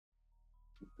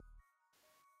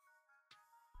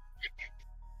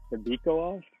the beat go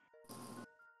off?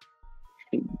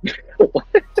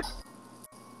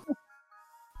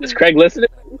 Is Craig listening?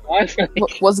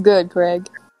 What's good, Craig?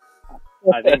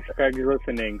 I think Craig is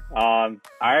listening. All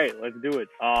right, let's do it.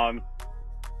 How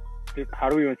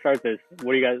do we even start this?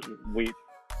 What do you guys?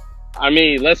 I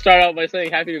mean, let's start out by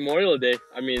saying Happy Memorial Day.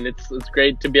 I mean, it's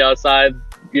great to be outside,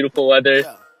 beautiful weather.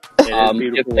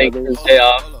 Give thanks for the day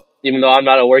off. Even though I'm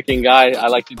not a working guy, I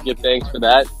like to give thanks for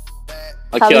that.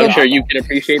 I'm sure you can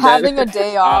appreciate that. Having a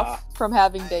day off from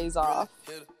having days off.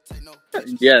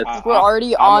 Yes. We're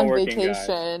already on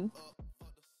vacation.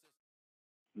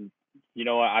 You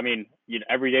know what? I mean,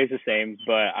 every day's the same,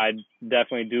 but I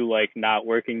definitely do like not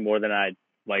working more than I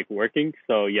like working.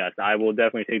 So yes, I will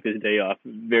definitely take this day off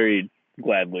very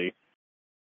gladly.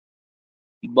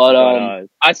 But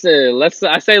I say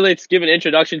let's give an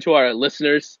introduction to our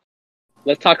listeners.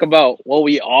 Let's talk about what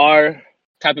we are,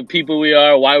 type of people we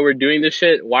are, why we're doing this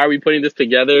shit, why are we putting this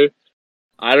together.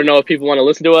 I don't know if people want to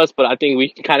listen to us, but I think we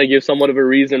can kind of give somewhat of a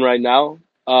reason right now.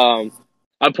 I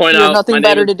point you out have nothing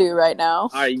better to do right now. All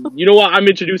right, you know what? I'm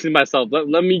introducing myself.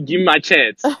 Let me give me my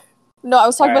chance. No, I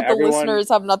was talking about the listeners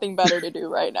have nothing better to do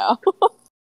right now.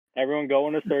 Everyone go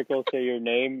in a circle, say your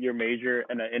name, your major,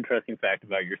 and an interesting fact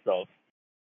about yourself.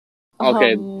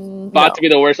 Okay, about to be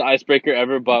the worst icebreaker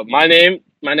ever, but my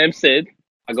name's Sid.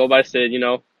 I go by Sid, you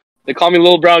know. They call me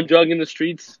Little Brown Jug in the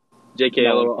streets. JK,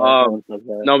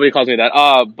 nobody calls me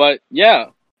that. But yeah,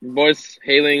 boys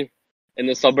hailing in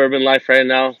the suburban life right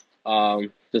now.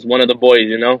 Just one of the boys,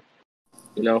 you know,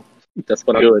 that's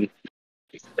what I'm doing.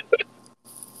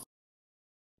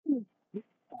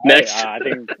 Next, I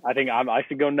think I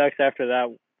should go next after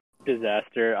that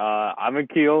disaster. I'm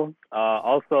Akil,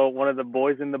 also one of the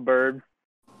boys in the burbs.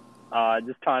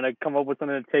 Just trying to come up with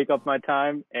something to take up my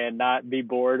time and not be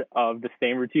bored of the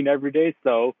same routine every day.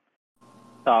 So,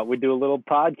 thought we'd do a little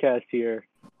podcast here.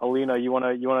 Alina, you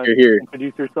wanna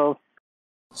introduce yourself?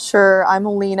 Sure, I'm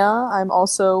Alina. I'm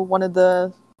also one of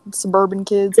the suburban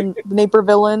kids and neighbor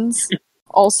villains.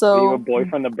 Also, are you a boy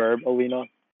from the burb, Alina?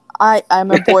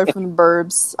 I'm a boy from the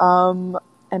burbs.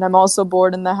 And I'm also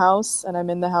bored in the house, and I'm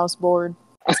in the house bored.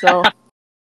 So,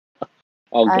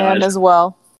 I am as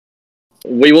well.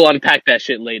 We will unpack that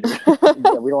shit later. We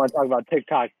don't want to talk about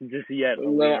TikTok just yet.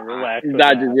 Alina, relax.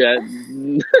 Not just yet.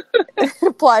 It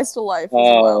applies to life as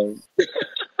well.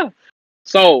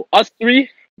 So,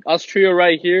 us trio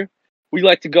right here, we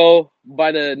like to go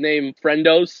by the name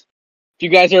Friendos. If you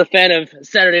guys are a fan of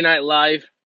Saturday Night Live,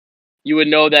 you would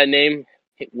know that name.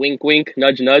 Wink, wink,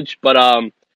 nudge, nudge. But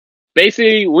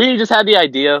basically, we just had the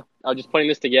idea of just putting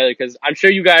this together because I'm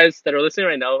sure you guys that are listening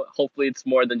right now, hopefully it's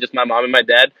more than just my mom and my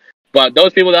dad. But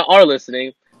those people that are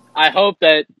listening, I hope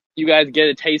that you guys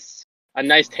get a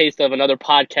nice taste of another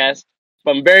podcast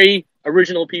from very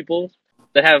original people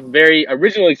that have very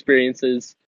original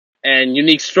experiences and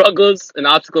unique struggles and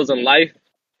obstacles in life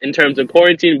in terms of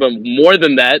quarantine. But more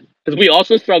than that, because we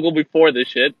also struggled before this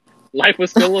shit. Life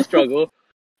was still a struggle.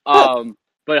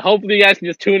 But hopefully you guys can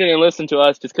just tune in and listen to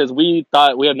us just because we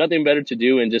thought we have nothing better to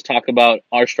do and just talk about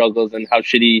our struggles and how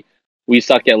shitty we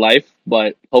suck at life.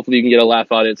 But hopefully you can get a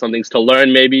laugh out of it, some things to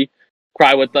learn maybe,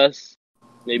 cry with us,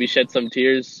 maybe shed some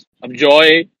tears of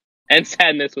joy and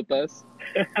sadness with us.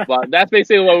 But that's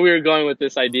basically what we were going with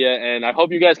this idea, and I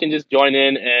hope you guys can just join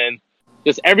in and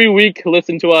just every week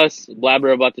listen to us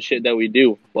blabber about the shit that we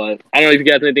do. But I don't know if you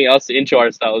guys have anything else to intro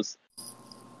ourselves.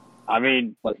 I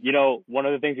mean, one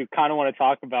of the things we kind of want to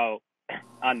talk about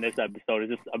on this episode is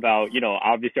just about,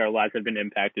 obviously our lives have been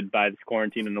impacted by this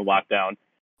quarantine and the lockdown.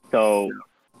 So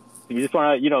we just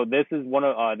want to, this is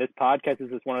this podcast is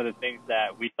just one of the things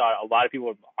that we thought a lot of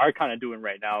people are kind of doing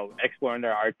right now, exploring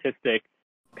their artistic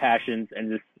passions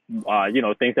and just,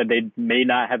 things that they may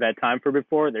not have had time for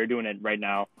before. They're doing it right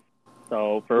now.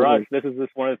 So for us, this is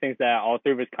just one of the things that all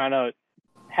three of us kind of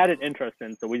had an interest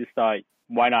in. So we just thought,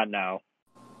 why not now?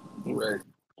 Right.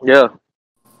 Yeah.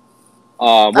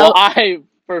 Well, I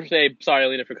first say sorry,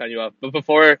 Alina, for cutting you off. But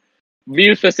before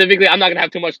you specifically, I'm not gonna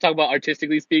have too much to talk about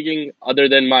artistically speaking, other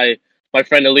than my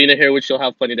friend Alina here, which she'll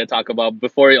have plenty to talk about.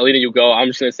 Before Alina, you go, I'm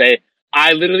just gonna say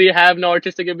I literally have no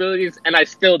artistic abilities, and I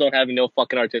still don't have no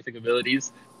fucking artistic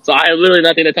abilities. So I have literally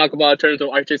nothing to talk about in terms of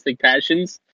artistic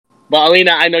passions. But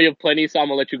Alina, I know you have plenty, so I'm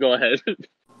gonna let you go ahead.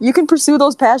 You can pursue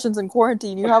those passions in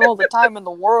quarantine. You have all the time in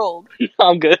the world.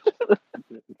 I'm good.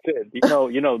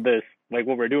 This, like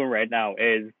what we're doing right now,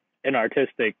 is an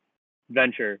artistic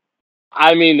venture.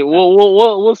 I mean,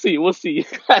 we'll see. We'll see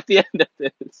at the end of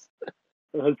this.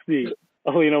 Let's see.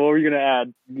 Alina, what were you gonna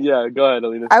add? Yeah, go ahead,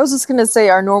 Alina. I was just gonna say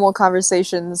our normal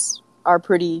conversations are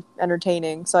pretty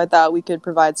entertaining, so I thought we could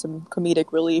provide some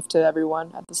comedic relief to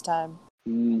everyone at this time.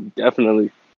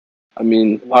 Definitely. I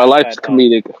mean, our life's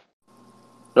comedic.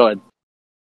 Go ahead.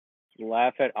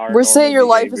 Laugh at our. We're saying your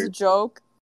life is a joke.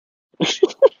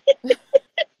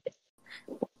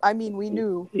 I mean, we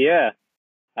knew. Yeah,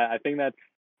 I think that's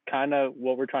kind of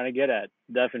what we're trying to get at,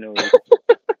 definitely.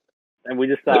 And we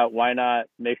just thought, why not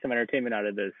make some entertainment out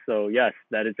of this? So yes,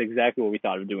 that is exactly what we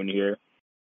thought of doing here.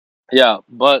 Yeah,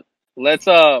 but let's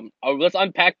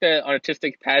unpack the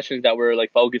artistic passions that we're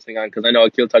like focusing on, because I know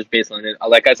Akil touched base on it.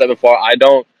 Like I said before, I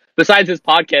don't. Besides this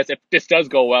podcast, if this does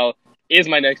go well, is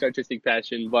my next artistic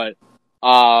passion. But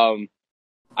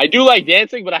I do like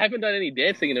dancing, but I haven't done any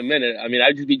dancing in a minute. I mean,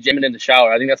 I'd just be jamming in the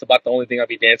shower. I think that's about the only thing I'll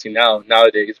be dancing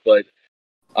nowadays. But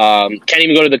can't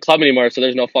even go to the club anymore, so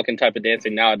there's no fucking type of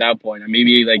dancing now at that point. And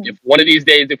maybe like if one of these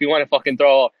days, if we want to fucking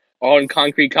throw our own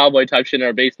concrete cowboy type shit in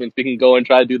our basements, we can go and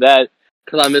try to do that,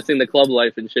 because I'm missing the club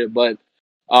life and shit. But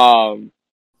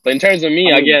in terms of me,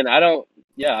 again, I don't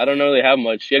really have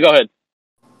much. Yeah, go ahead.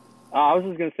 I was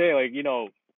just gonna say, like,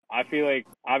 I feel like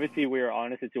obviously we're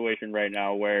on a situation right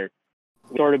now where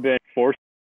we've sort of been forced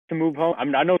to move home. I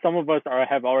mean, I know some of us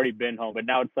have already been home, but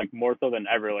now it's like more so than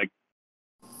ever. Like,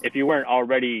 if you weren't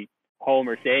already home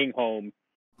or staying home,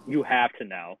 you have to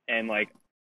now. And like,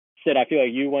 Sid, I feel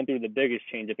like you went through the biggest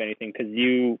change, if anything, because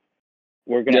you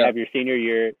were gonna have your senior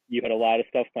year. You had a lot of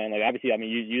stuff planned. Like, obviously, I mean,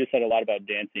 you just said a lot about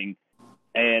dancing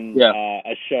and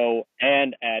a show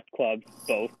and at clubs,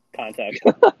 both context.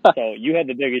 So you had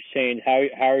the biggest change. How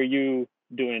are you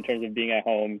doing in terms of being at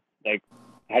home? Like,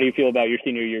 how do you feel about your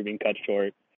senior year being cut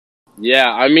short? Yeah,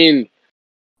 I mean,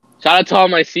 shout out to all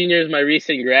my seniors, my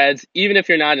recent grads. Even if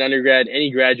you're not an undergrad, any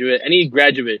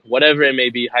graduate, whatever it may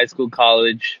be, high school,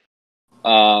 college,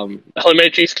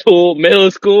 elementary school,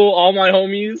 middle school, all my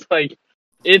homies, like,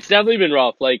 it's definitely been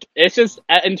rough. Like, it's just,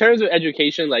 in terms of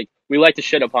education, like, we like to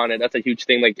shit upon it. That's a huge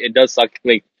thing. Like, it does suck.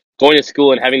 Like, going to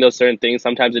school and having those certain things,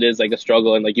 sometimes it is like a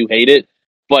struggle and like you hate it.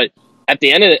 But at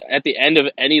the end of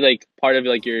any like part of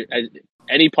like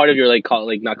any part of your like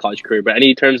not college career, but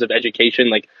any terms of education,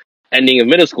 like ending of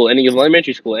middle school, ending of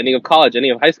elementary school, ending of college,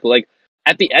 ending of high school, like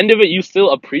at the end of it, you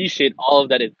still appreciate all of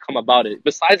that has come about it.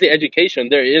 Besides the education,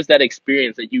 there is that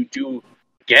experience that you do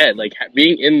get, like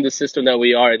being in the system that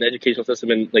we are, in the educational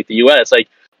system in like the U.S. Like,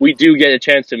 we do get a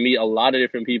chance to meet a lot of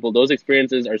different people. Those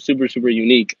experiences are super, super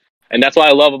unique. And that's what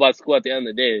I love about school at the end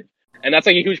of the day. And that's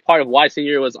like a huge part of why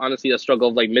senior year was honestly a struggle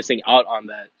of like missing out on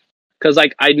that. Because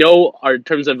like I know our in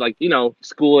terms of like,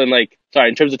 school and like, sorry,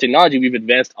 in terms of technology, we've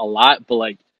advanced a lot, but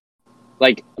like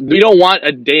we don't want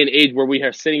a day and age where we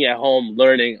are sitting at home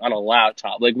learning on a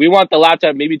laptop. Like, we want the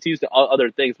laptop maybe to use to other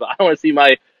things, but I don't want to see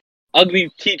my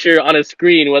ugly teacher on a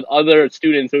screen with other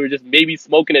students who are just maybe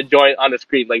smoking a joint on a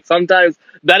screen. Like, sometimes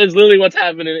that is literally what's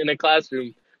happening in a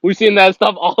classroom. We've seen that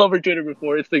stuff all over Twitter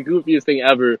before. It's the goofiest thing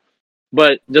ever.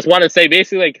 But just want to say,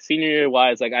 basically, like, senior year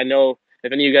wise, like, I know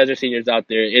if any of you guys are seniors out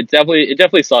there, it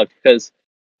definitely sucked, because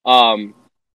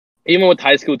even with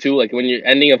high school too, like when you're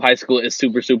ending of high school is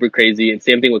super, super crazy. And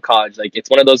same thing with college. Like, it's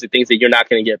one of those things that you're not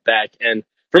going to get back. And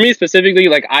for me specifically,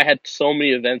 like, I had so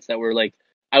many events that were like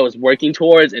I was working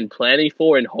towards and planning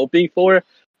for and hoping for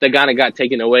that kind of got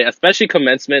taken away, especially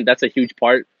commencement. That's a huge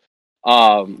part.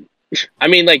 I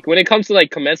mean, like, when it comes to like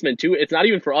commencement too, it's not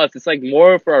even for us. It's like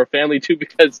more for our family too,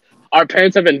 because our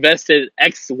parents have invested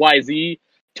XYZ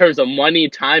in terms of money,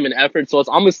 time, and effort. So it's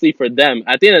honestly for them.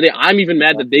 At the end of the day, I'm even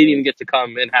mad that they didn't get to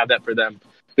come and have that for them.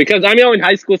 Because I mean, in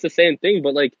high school, it's the same thing,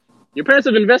 but like, your parents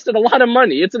have invested a lot of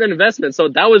money. It's an investment. So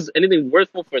that was anything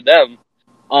worthful for them.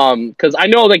 Because I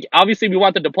know, like, obviously we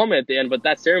want the diploma at the end, but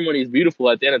that ceremony is beautiful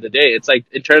at the end of the day. It's like,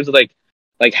 in terms of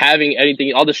like having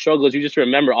anything, all the struggles, you just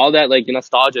remember all that, like,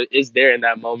 nostalgia is there in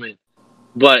that moment.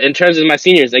 But in terms of my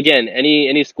seniors, again,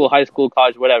 any school, high school,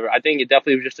 college, whatever, I think it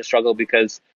definitely was just a struggle,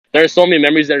 because there are so many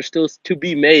memories that are still to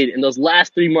be made in those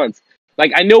last 3 months.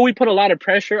 Like, I know we put a lot of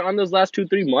pressure on those last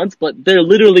 2-3 months, but there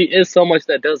literally is so much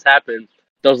that does happen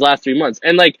those last 3 months.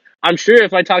 And like, I'm sure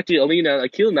if I talk to Alina and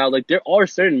Akil now, like, there are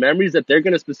certain memories that they're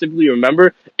gonna specifically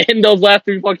remember in those last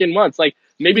 3 fucking months. Like,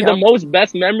 maybe the most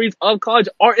best memories of college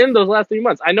are in those last 3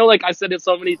 months. I know, like, I said it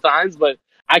so many times, but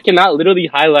I cannot literally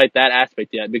highlight that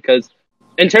aspect yet, because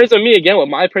in terms of me, again, with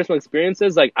my personal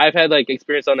experiences, like, I've had like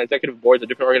experience on executive boards of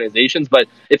different organizations, but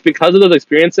it's because of those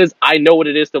experiences I know what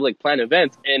it is to like plan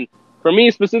events. And for me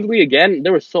specifically, again,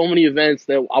 there were so many events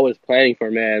that I was planning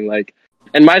for, man. Like,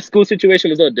 and my school situation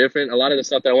was a little different. A lot of the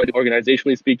stuff that I wanted to do,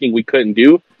 organizationally speaking, we couldn't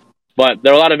do, but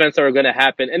there are a lot of events that were going to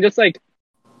happen. And just like,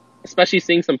 especially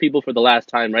seeing some people for the last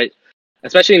time, right?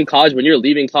 Especially in college, when you're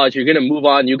leaving college, you're going to move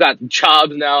on. You got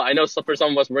jobs now. I know for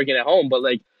some of us working at home, but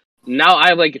like, now I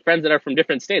have like friends that are from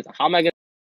different states. How am I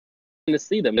going to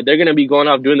see them. They're gonna be going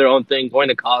off doing their own thing, going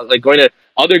to college, like going to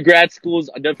other grad schools,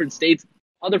 different states,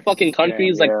 other fucking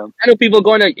countries. Yeah, like I know people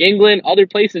going to England, other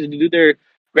places to do their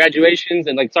graduations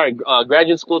and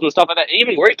graduate schools and stuff like that, and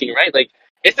even working, right? Like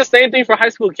it's the same thing for high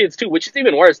school kids too, which is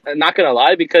even worse. I'm not gonna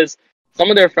lie, because some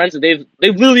of their friends that they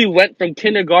literally went from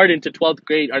kindergarten to 12th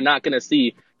grade are not gonna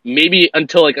see maybe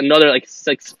until like another like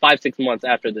 6 months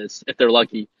after this if they're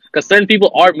lucky, because certain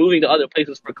people are moving to other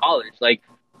places for college. Like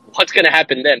what's gonna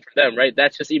happen then for them, right?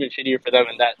 That's just even shittier for them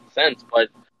in that sense. But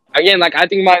again, like I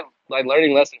think my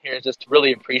learning lesson here is just to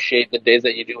really appreciate the days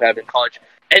that you do have in college.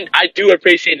 And I do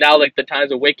appreciate now like the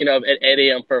times of waking up at 8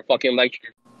 a.m. for a fucking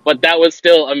lecture. But that was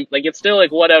still like it's still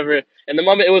like whatever. In the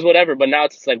moment it was whatever, but now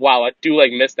it's just like wow, I do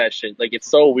like miss that shit. Like it's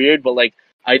so weird, but like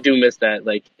I do miss that.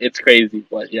 Like it's crazy,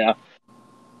 but yeah.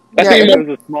 It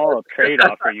was a small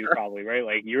trade-off for you probably, right?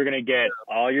 Like you were gonna get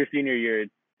all your senior year,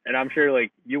 and I'm sure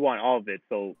like you want all of it.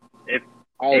 So if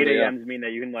 8 a.m.s mean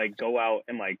that you can like go out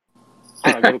and like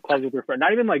I don't know, go to clubs with your friends,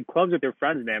 not even like clubs with your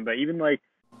friends, man, but even like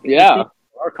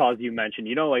bar crawls you mentioned,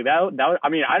 you know, like that. I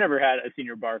mean, I never had a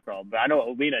senior bar crawl, but I know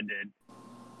Alina did.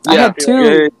 I had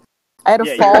two. I had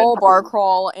a fall bar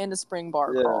crawl and a spring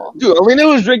bar crawl. Dude, Alina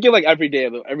was drinking like every day.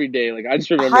 Like I just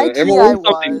remember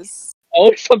that.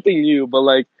 Always something new, but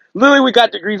like literally we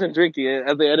got degrees in drinking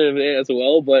at the end of the day as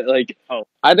well. But like,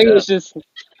 I think it's just,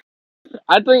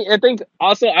 I think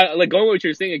also I like going with what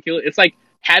you're saying, Akil. It's like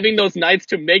having those nights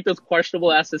to make those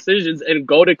questionable ass decisions and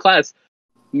go to class.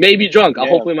 Maybe drunk. Yeah.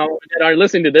 Hopefully my mom and dad aren't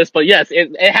listening to this, but yes,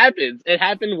 it happens. It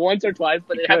happened once or twice,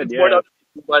 but it happens more than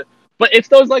people. But it's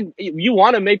those like you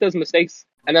want to make those mistakes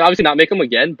and then obviously not make them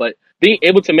again. But being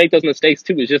able to make those mistakes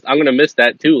too is just I'm gonna miss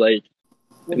that too. Like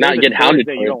not get hounded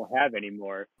that you don't have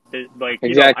anymore. Like exactly.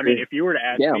 You know, I mean, if you were to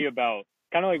ask me about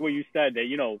kind of like what you said, that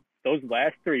you know those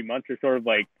last 3 months are sort of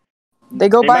like they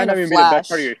go by in a flash. Be the best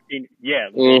part of your senior. Yeah,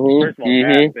 first of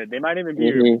all, they might even be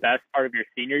your best part of your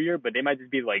senior year, but they might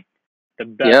just be like the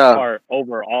best part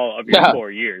overall of your 4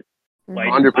 years. Like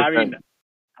 100%. I mean,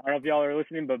 I don't know if y'all are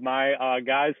listening, but my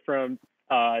guys from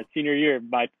senior year,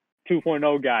 my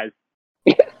 2.0 guys,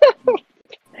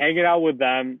 hanging out with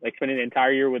them, like spending the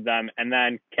entire year with them, and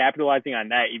then capitalizing on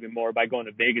that even more by going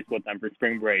to Vegas with them for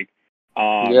spring break.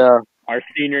 Our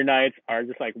senior nights are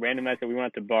just like random nights that we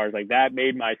went to bars. Like that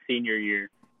made my senior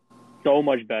year so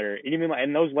much better. And even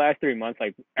in those last 3 months,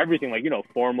 like everything, like, you know,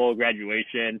 formal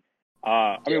graduation.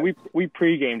 I mean, we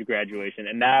pre-gamed graduation,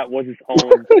 and that was its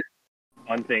own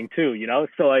fun thing too, you know.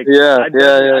 So like, I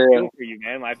feel for you,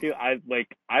 man.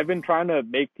 I've been trying to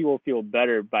make people feel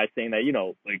better by saying that, you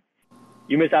know, like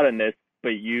you miss out on this, but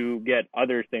you get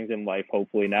other things in life.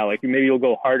 Hopefully now, like maybe you'll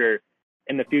go harder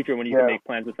in the future when you can make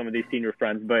plans with some of these senior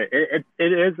friends. But it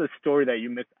is a story that you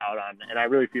missed out on, and I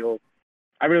really feel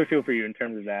for you in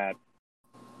terms of that.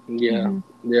 Yeah.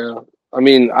 I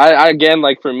mean, I again,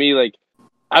 like for me, like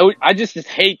I just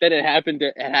hate that it happened.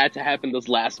 It had to happen this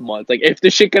last month. Like if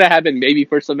this shit could have happened maybe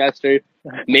first semester,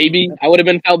 maybe I would have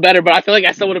been felt better. But I feel like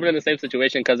I still would have been in the same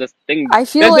situation because this thing's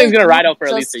gonna ride out for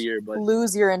at least a year. But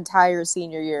lose your entire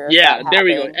senior year. Yeah, there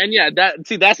we go. And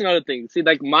that's another thing. See,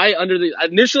 like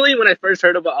initially when I first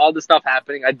heard about all this stuff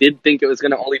happening, I did think it was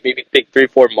gonna only maybe take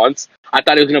 3-4 months. I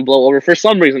thought it was gonna blow over for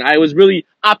some reason. I was really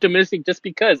optimistic just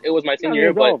because it was my senior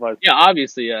year. But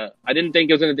obviously, I didn't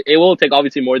think it will take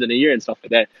obviously more than a year and stuff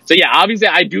like that. So yeah, obviously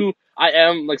I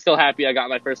am like still happy I got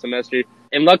my first semester.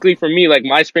 And luckily for me, like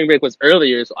my spring break was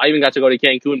earlier, so I even got to go to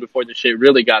Cancun before the shit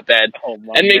really got bad.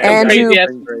 And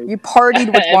you partied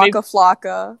with Waka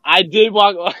Flocka. I did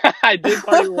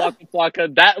party with Waka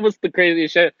Flocka. That was the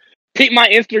craziest shit. Peep my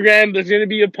Instagram. There's gonna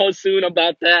be a post soon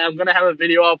about that. I'm gonna have a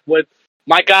video up with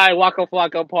my guy Waka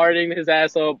Flocka partying his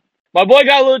ass up. My boy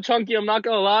got a little chunky. I'm not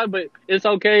gonna lie, but it's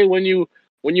okay when you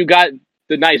got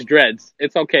the nice dreads.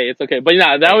 It's okay. But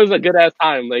yeah, that was a good ass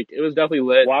time. Like it was definitely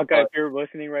lit. Waka, if you're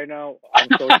listening right now, I'm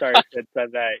so sorry Sid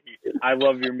said that. I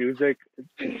love your music.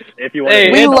 If you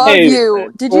want, we love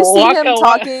you. Did you see him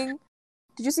talking?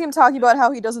 Did you see him talking about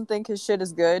how he doesn't think his shit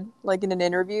is good, like in an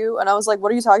interview? And I was like,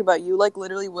 "What are you talking about? You like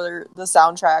literally were the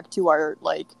soundtrack to our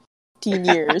like teen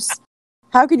years.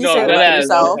 How could you say that about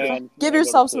yourself? Give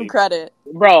yourself some credit."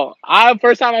 Bro,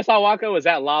 first time I saw Waka was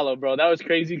at Lala, bro. That was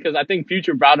crazy because I think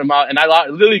Future brought him out, and I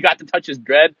literally got to touch his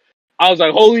dread. I was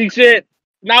like, holy shit.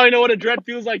 Now I know what a dread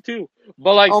feels like, too.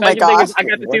 But, like, second thing is I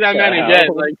got to see that man again.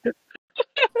 Like, that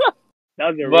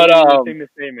was a really weird thing to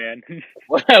say, man.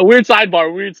 Weird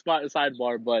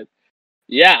sidebar. But,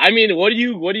 yeah, I mean, what do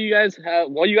you guys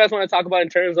want to talk about in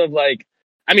terms of, like,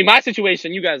 I mean, my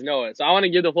situation, you guys know it. So I want to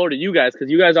give the floor to you guys because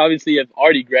you guys obviously have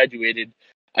already graduated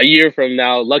a year from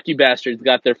now. Lucky bastards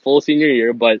got their full senior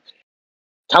year. But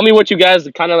tell me what you guys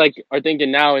kind of like are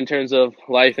thinking now in terms of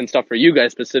life and stuff for you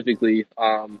guys specifically.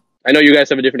 I know you guys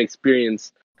have a different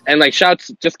experience, and like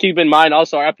shouts. Just keep in mind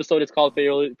also our episode is called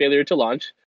Failure to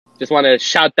Launch. Just want to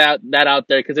shout that out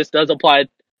there because this does apply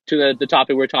to the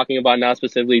topic we're talking about now,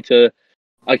 specifically to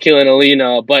Akil and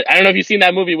Alina. But I don't know if you've seen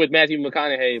that movie with Matthew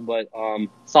McConaughey, but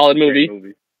solid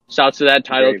movie. Shouts to that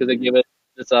title because they gave it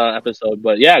this episode.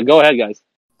 But yeah, go ahead, guys.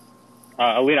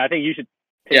 Alina, I think you should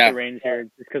take the reins here,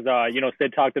 just because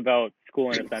Sid talked about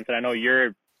school in a sense, and I know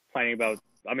you're planning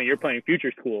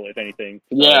future school, if anything.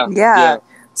 So. Yeah.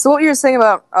 So what you're saying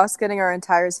about us getting our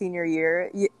entire senior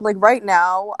year, like right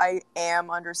now, I am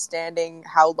understanding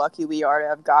how lucky we are to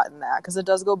have gotten that, because it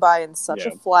does go by in such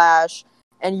a flash.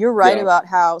 And you're right about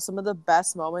how some of the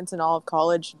best moments in all of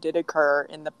college did occur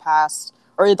in the past,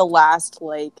 or the last,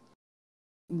 like,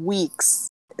 weeks.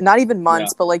 Not even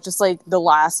months, but, like, just, like, the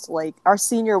last, like, our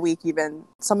senior week even.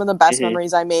 Some of the best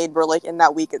memories I made were, like, in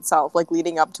that week itself, like,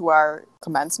 leading up to our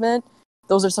commencement.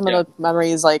 Those are some of the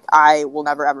memories, like, I will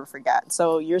never, ever forget.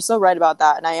 So you're so right about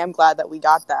that, and I am glad that we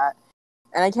got that.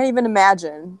 And I can't even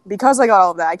imagine, because I got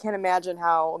all of that, I can't imagine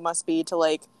how it must be to,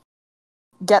 like,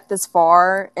 get this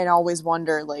far and always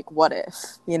wonder, like, what if,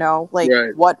 you know? Like,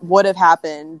 what would have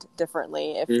happened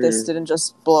differently if this didn't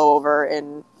just blow over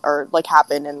or, like,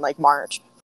 happen in, like, March.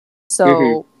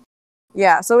 So,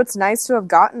 yeah, so it's nice to have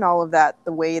gotten all of that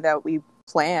the way that we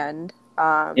planned.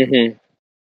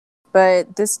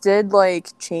 But this did,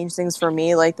 like, change things for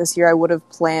me. Like, this year I would have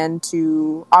planned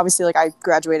to... Obviously, like, I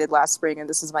graduated last spring, and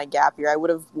this is my gap year. I would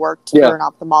have worked for an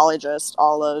ophthalmologist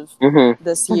all of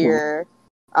this year.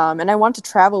 And I want to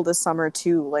travel this summer,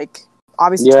 too. Like,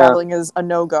 obviously traveling is a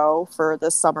no-go for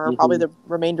this summer. Probably the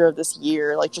remainder of this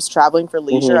year. Like, just traveling for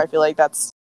leisure, I feel like that's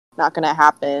not going to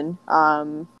happen.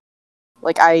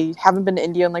 Like, I haven't been to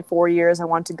India in, like, 4 years. I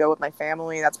want to go with my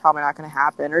family. That's probably not going to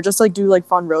happen. Or just, like, do, like,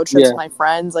 fun road trips with my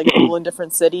friends, like, people in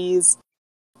different cities.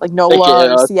 Like,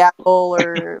 NOLA or Seattle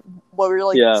or what we were,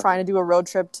 like, trying to do a road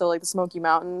trip to, like, the Smoky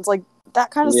Mountains. Like, that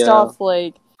kind of stuff,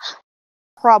 like,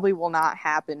 probably will not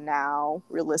happen now,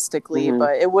 realistically.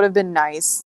 But it would have been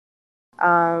nice.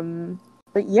 But,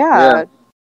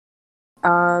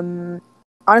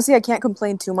 honestly, I can't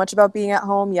complain too much about being at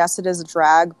home. Yes, it is a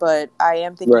drag, but I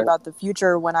am thinking about the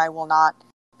future when I will not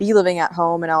be living at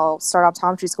home, and I'll start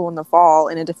optometry school in the fall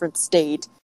in a different state.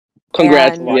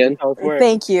 Congrats again.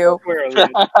 Thank you. Where are you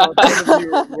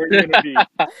going to be?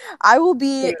 I will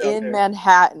be in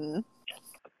Manhattan.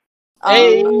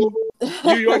 Hey, New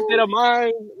York State of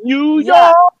mine. New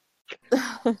York!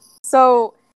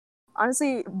 So...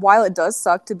 honestly, while it does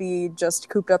suck to be just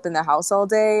cooped up in the house all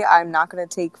day, I'm not going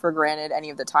to take for granted any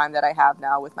of the time that I have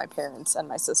now with my parents and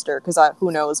my sister, because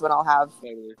who knows when I'll have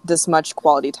this much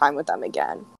quality time with them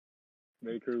again.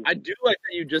 Very true. I do like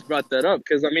that you just brought that up,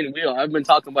 because, I mean, I've been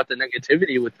talking about the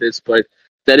negativity with this, but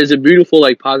that is a beautiful,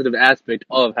 like, positive aspect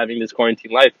of having this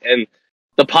quarantine life, and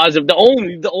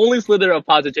the only slither of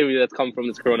positivity that's come from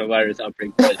this coronavirus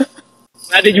outbreak. But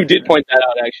I think you did point that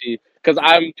out, actually. Because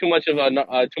I'm too much of a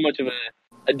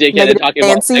dickhead at talking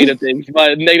about negative things,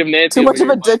 but negative Nancy. Too much of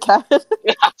a dickhead.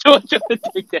 Too much of a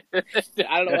dickhead.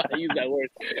 I don't know how to use that word.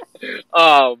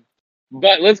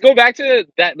 But let's go back to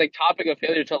that like topic of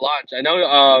failure to launch. I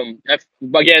know.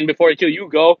 Again, before Akil, you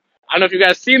go. I don't know if you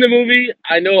guys seen the movie.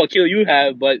 I know Akil, you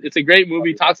have, but it's a great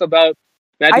movie. Talks about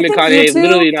Matthew McConaughey.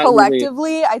 Literally, not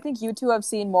collectively, I think you two have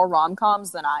seen more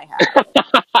rom-coms than I have.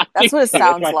 That's what it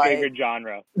sounds That's my like. favorite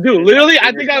genre. Dude, literally,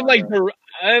 I think I've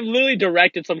literally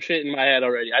directed some shit in my head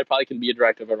already. I probably can be a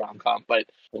director of a rom-com, but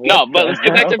no. But let's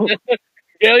get back to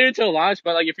Failure to Launch.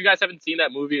 But like, if you guys haven't seen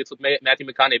that movie, it's with Matthew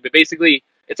McConaughey. But basically,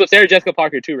 it's with Sarah Jessica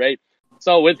Parker too, right?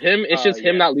 So with him, it's just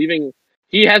him not leaving.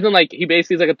 He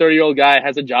basically is like a 30-year-old guy,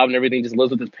 has a job and everything, just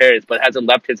lives with his parents, but hasn't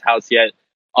left his house yet.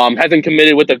 Hasn't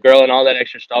committed with a girl and all that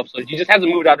extra stuff. So he just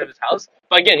hasn't moved out of his house.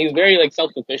 But again, he's very like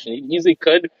self-sufficient. He easily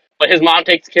could. But his mom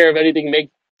takes care of anything,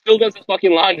 still does his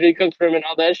fucking laundry, cooks for him and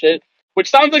all that shit. Which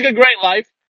sounds like a great life.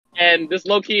 And this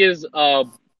low-key is at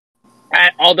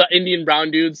all the Indian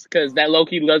brown dudes, because that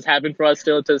low-key does happen for us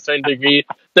still to a certain degree.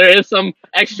 There is some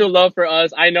extra love for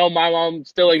us. I know my mom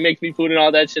still like makes me food and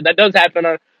all that shit. That does happen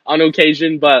on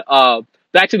occasion. But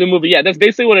back to the movie. Yeah, that's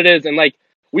basically what it is. And like,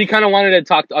 we kind of wanted to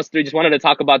talk, us three just wanted to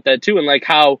talk about that too. And like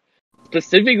how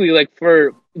specifically, like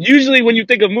for... usually when you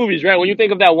think of movies, right? When you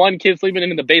think of that one kid sleeping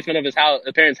in the basement of his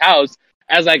parents' house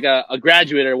as like a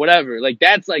graduate or whatever, like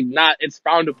that's like not, it's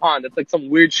frowned upon. That's like some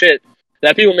weird shit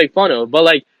that people make fun of. But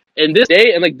like in this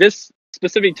day and like this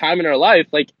specific time in our life,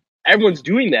 like everyone's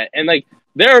doing that. And like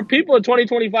there are people 20,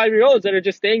 25-year-olds that are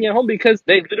just staying at home because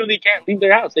they literally can't leave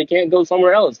their house. They can't go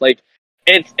somewhere else. Like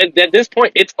it's at this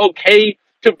point, it's okay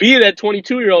to be that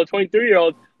 22-year-old,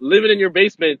 23-year-old living in your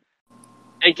basement,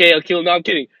 aka Akil. No, I'm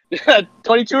kidding.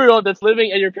 22-year-old that's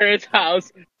living at your parents'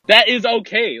 house. That is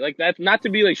okay. Like, that's not to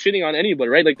be like shitting on anybody,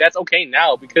 right? Like, that's okay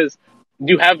now because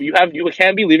you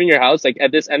can be leaving your house like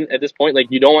at this point. Like,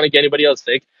 you don't want to get anybody else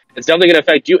sick. It's definitely gonna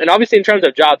affect you, and obviously in terms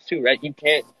of jobs too, right? You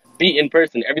can't be in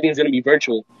person. Everything's gonna be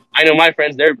virtual. I know my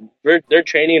friends, their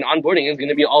training and onboarding is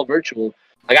gonna be all virtual.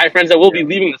 Like, I have friends that will be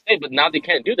leaving the state, but now they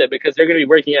can't do that because they're gonna be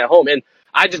working at home. And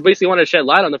I just basically want to shed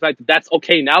light on the fact that that's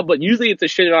okay now, but usually it's a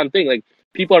shitted on thing. Like,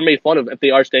 people are made fun of if they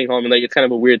are staying home, and like it's kind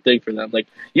of a weird thing for them. Like,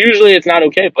 usually it's not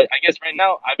okay, but I guess right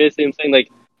now I basically am saying like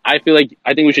I think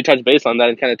we should touch base on that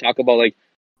and kind of talk about like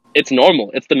it's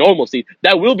normal. It's the normalcy.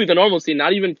 That will be the normalcy,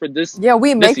 not even for this. Yeah,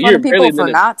 we make fun of people for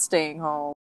not staying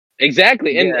home.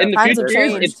 Exactly, and in the future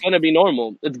years, it's gonna be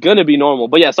normal. It's gonna be normal.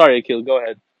 But yeah, sorry, Akil, go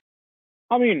ahead.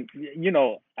 I mean, you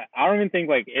know, I don't even think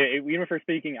like even if we're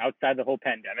speaking outside the whole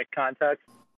pandemic context,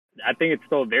 I think it's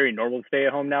still very normal to stay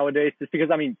at home nowadays. Just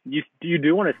because I mean, you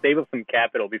do want to save up some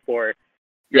capital before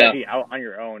you're actually out on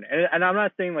your own. And I'm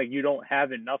not saying like you don't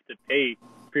have enough to pay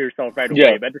for yourself right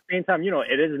away, but at the same time, you know,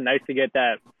 it is nice to get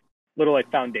that little like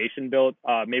foundation built,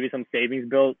 maybe some savings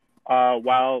built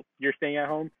while you're staying at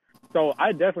home. So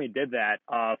I definitely did that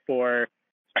I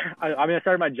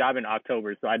started my job in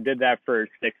October, so I did that for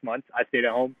 6 months. I stayed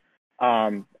at home.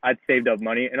 I'd saved up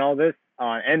money and all this,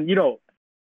 and you know,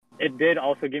 it did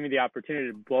also give me the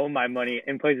opportunity to blow my money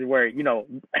in places where, you know,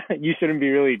 you shouldn't be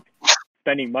really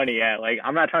spending money at. Like,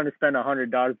 I'm not trying to spend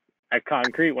 $100 at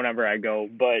Concrete whenever I go,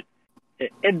 but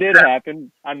it did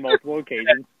happen on multiple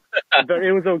occasions. But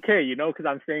it was okay, you know, because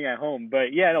I'm staying at home.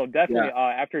 But yeah, no, definitely.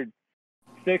 After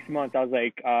 6 months, I was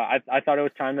like, I thought it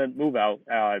was time to move out,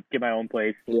 get my own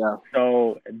place. Yeah.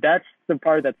 So that's the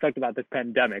part that sucked about this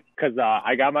pandemic, because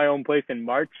I got my own place in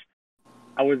March.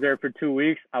 I was there for 2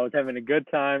 weeks. I was having a good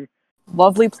time.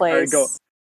 Lovely place.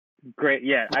 Great.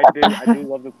 Yeah, I do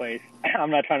love the place. I'm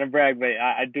not trying to brag, but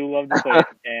I do love the place.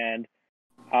 And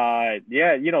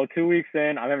yeah, you know, 2 weeks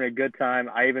in, I'm having a good time.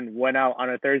 I even went out on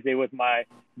a Thursday with my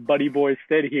buddy boy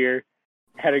Sid here.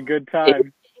 Had a good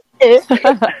time.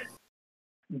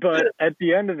 But at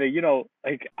the end of it, you know,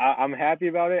 like I'm happy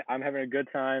about it. I'm having a good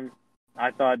time.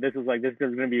 I thought this is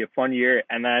going to be a fun year.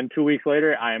 And then 2 weeks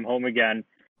later, I am home again.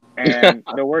 And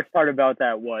the worst part about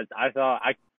that was I thought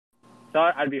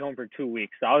I'd be home for 2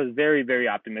 weeks. So I was very, very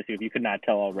optimistic, if you could not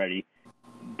tell already.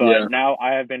 But now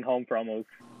I have been home for almost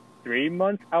 3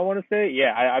 months, I want to say.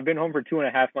 Yeah, I've been home for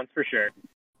 2.5 months for sure.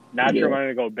 Not sure when I'm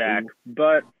going to go back.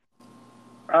 But,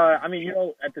 I mean, you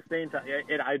know, at the same time,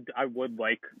 I would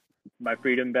like my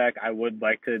freedom back. I would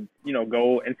like to, you know,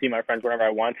 go and see my friends whenever I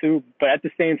want to. But at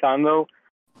the same time, though,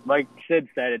 like Sid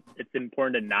said, it's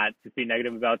important to not just be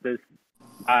negative about this.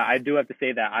 I do have to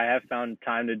say that I have found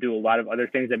time to do a lot of other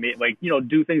things that may, like, you know,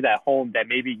 do things at home that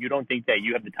maybe you don't think that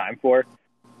you have the time for.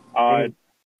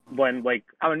 When, like,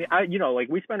 you know, like,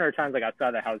 we spend our times, like,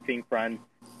 outside the house seeing friends,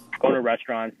 going to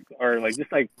restaurants, or, like,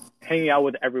 just, like, hanging out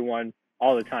with everyone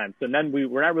all the time. So then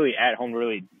we're not really at home to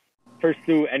really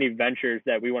pursue any ventures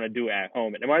that we want to do at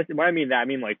home. And when I mean that, I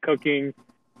mean, like, cooking,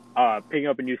 picking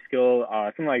up a new skill,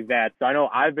 something like that. So I know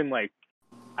I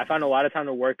found a lot of time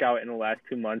to work out in the last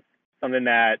 2 months, something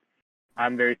that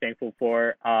I'm very thankful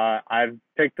for. I've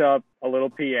picked up a little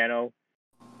piano,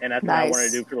 and that's what I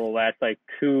want to do for the last, like,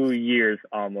 2 years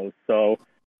almost. So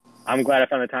I'm glad I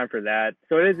found the time for that.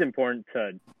 So it is important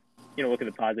to, you know, look at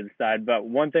the positive side. But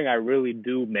one thing I really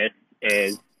do miss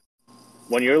is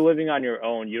when you're living on your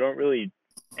own, you don't really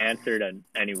answer to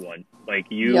anyone. Like,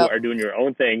 you are doing your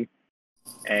own thing,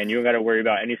 and you don't got to worry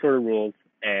about any sort of rules.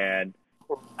 And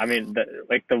I mean,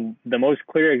 the most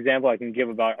clear example I can give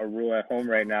about a rule at home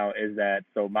right now is that,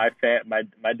 so my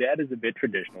dad is a bit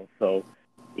traditional, so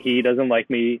he doesn't like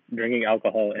me drinking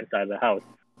alcohol inside the house.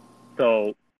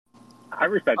 So I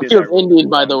respect it. Akil's Indian,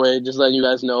 by the way, just letting you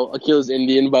guys know. Akil's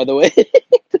Indian, by the way.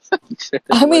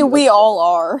 I mean, we all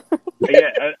are. Yeah,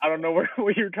 I don't know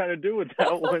what you're trying to do with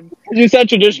that one. You said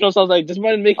traditional, so I was like, just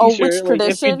wanted to make sure. Which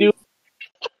tradition? If you do...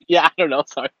 Yeah, I don't know.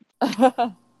 Sorry.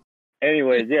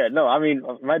 Anyways, yeah, no, I mean,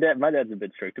 my dad's a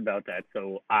bit strict about that,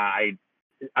 so I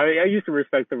used to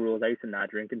respect the rules. I used to not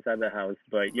drink inside the house,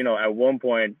 but, you know, at one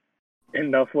point,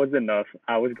 enough was enough.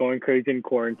 I was going crazy in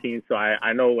quarantine, so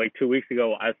I know, like, 2 weeks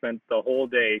ago, I spent the whole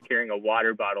day carrying a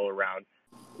water bottle around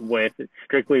with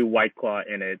strictly White Claw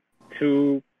in it,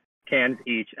 2 cans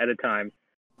each at a time,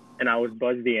 and I was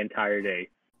buzzed the entire day.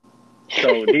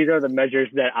 So these are the measures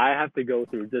that I have to go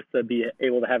through just to be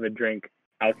able to have a drink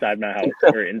outside my house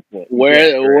or in school.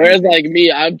 Whereas like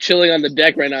me, I'm chilling on the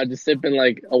deck right now, just sipping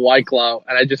like a White Claw,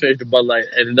 and I just finished a Bud Light,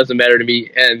 and it doesn't matter to me.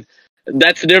 And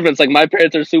That's the difference. Like, my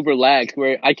parents are super lax,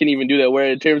 where I can't even do that.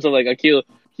 Where in terms of like Akil,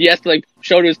 he has to like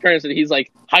show to his parents that he's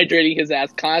like hydrating his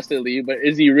ass constantly, but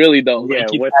is he really though? Yeah, like,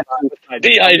 he's with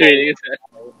dehydrating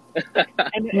his ass.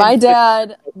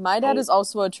 My dad is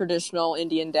also a traditional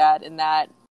Indian dad in that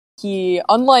he,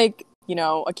 unlike,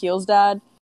 Akil's dad,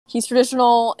 he's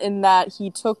traditional in that he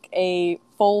took a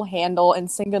full handle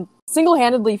and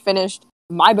single-handedly finished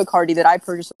my Bacardi that I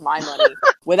purchased with my money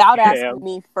without asking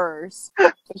me first.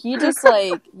 He just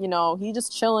he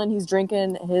just chilling. He's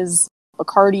drinking his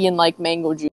Bacardi and like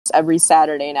mango juice every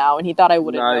Saturday now, and he thought I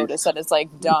wouldn't notice that it's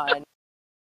like done.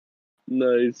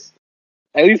 Nice.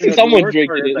 At least someone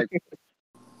drinking it. Like,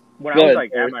 when I was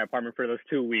like at my apartment for those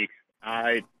 2 weeks,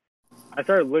 I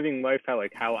started living life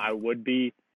how I would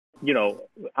be.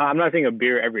 I'm not saying a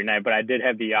beer every night, but I did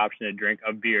have the option to drink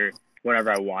a beer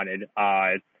whenever I wanted.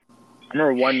 I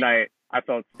remember one night I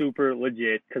felt super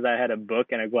legit because I had a book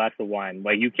and a glass of wine.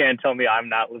 Like, you can't tell me I'm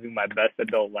not living my best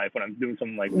adult life when I'm doing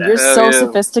something like that. You're so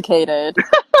sophisticated.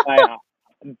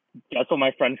 That's what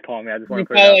my friends call me. I just want to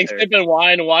put it out there. Sipping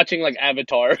wine and watching like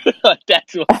Avatar.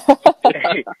 That's what.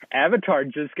 Hey, Avatar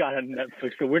just got on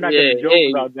Netflix, so we're not going to joke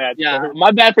about that. Yeah,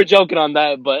 my bad for joking on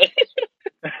that, but.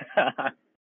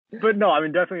 But no, I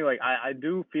mean, definitely, like, I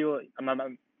do feel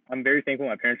I'm very thankful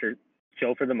my parents are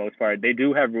chill for the most part. They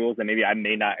do have rules that maybe I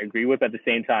may not agree with. At the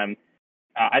same time,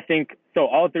 I think so.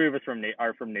 All three of us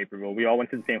are from Naperville. We all went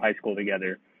to the same high school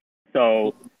together,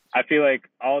 so I feel like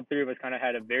all three of us kind of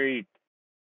had a very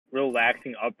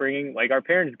relaxing upbringing. Like, our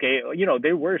parents gave,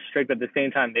 they were strict. At the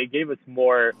same time, they gave us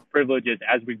more privileges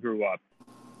as we grew up,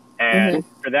 and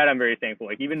for that I'm very thankful.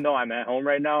 Like, even though I'm at home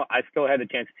right now, I still had the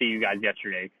chance to see you guys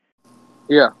yesterday.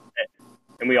 Yeah.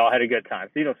 And we all had a good time.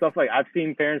 So, stuff like, I've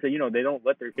seen parents that, they don't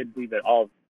let their kids leave at all,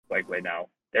 like, right now.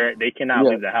 They cannot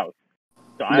leave the house.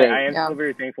 So I am still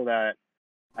very thankful that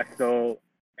I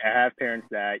have parents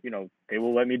that, they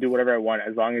will let me do whatever I want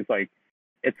as long as, like,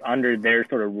 it's under their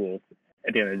sort of rules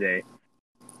at the end of the day.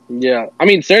 Yeah. I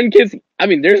mean, there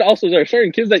are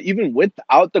certain kids that even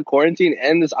without the quarantine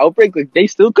and this outbreak, like, they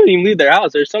still couldn't even leave their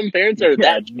house. There's some parents that are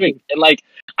that strict. And, like,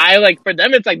 for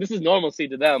them, it's like, this is normalcy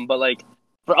to them. But, like,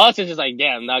 for us, it's just like,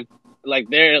 damn, none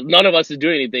of us is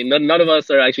doing anything. None of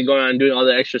us are actually going on and doing all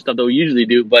the extra stuff that we usually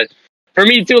do. But for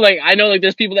me, too, like, I know, like,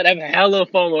 there's people that have hella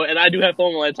FOMO, and I do have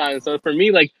FOMO at times. So for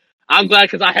me, like, I'm glad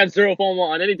because I have zero FOMO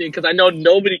on anything because I know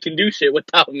nobody can do shit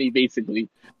without me, basically.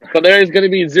 So there is going to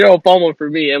be zero FOMO for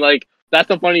me. And, like, that's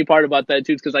the funny part about that,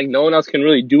 too, because, like, no one else can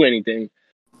really do anything.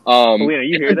 Lena,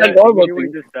 you hear that? You hear what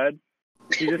he just said?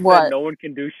 He just said no one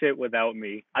can do shit without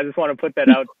me. I just want to put that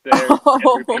out there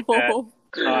and repeat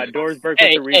that. Doris Burke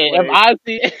with the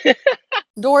replay.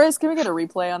 Doris, can we get a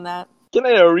replay on that? Can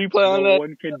I get a replay on that? No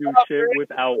one can do shit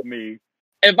without me.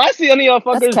 If I see any of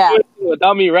y'all fuckers doing it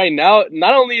without me right now,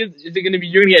 not only is it going to be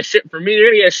you're going to get shit from me, you're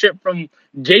going to get shit from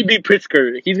JB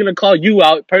Pritzker. He's going to call you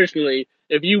out personally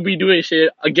if you be doing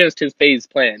shit against his phase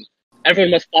plan.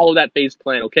 Everyone must follow that phase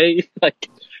plan, okay? Like,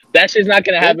 that shit's not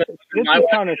going to happen. This is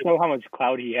trying to show how much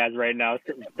clout he has right now.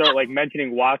 Start, like,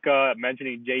 mentioning Waka,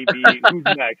 mentioning JB. Who's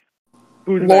next?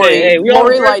 Who's Lori?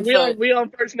 next? Hey, we on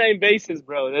first name basis,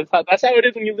 bro. That's how it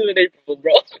is when you live in April,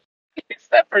 bro. It's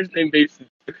that first name basis.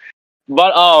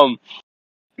 But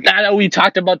now that we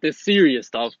talked about this serious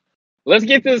stuff, let's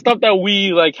get to the stuff that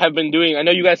we like have been doing. I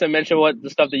know you guys have mentioned what the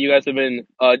stuff that you guys have been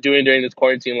doing during this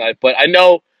quarantine life, but I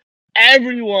know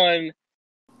everyone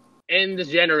in this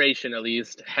generation, at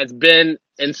least, has been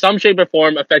in some shape or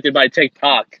form affected by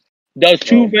TikTok. Those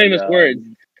two famous words.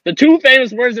 The two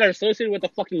famous words that are associated with the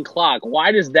fucking clock.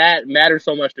 Why does that matter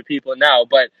so much to people now?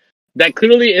 But that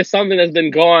clearly is something that's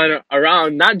been going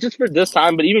around, not just for this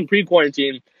time, but even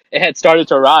pre-quarantine. It had started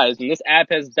to rise, and this app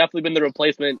has definitely been the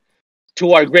replacement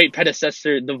to our great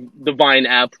predecessor, the Vine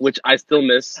app, which I still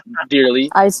miss dearly.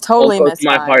 I totally miss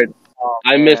my Vine. heart.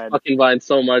 I miss fucking Vine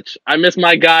so much. I miss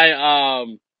my guy.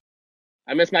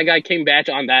 King Batch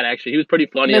on that. Actually, he was pretty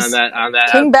funny on that.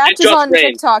 King Batch is on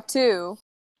TikTok too.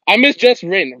 I miss Just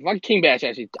Rain. Fuck King Batch,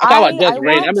 actually. I miss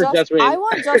Just Rain. I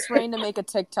want Just Rain to make a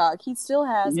TikTok. He still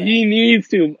has it. He needs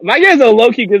to. My guy's a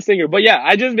low-key good singer. But yeah,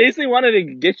 I just basically wanted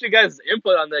to get you guys'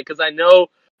 input on that because I know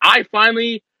I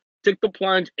finally took the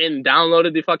plunge and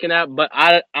downloaded the fucking app. But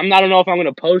I don't know if I'm going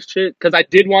to post shit because I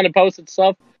did want to post it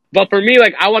stuff. But for me,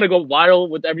 like, I want to go viral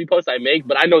with every post I make,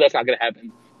 but I know that's not going to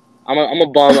happen. I'm a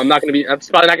bum. It's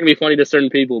probably not going to be funny to certain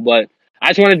people, but I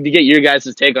just wanted to get your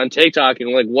guys' take on TikTok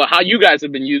and like how you guys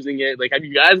have been using it. Like, have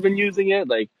you guys been using it?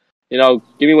 Like, give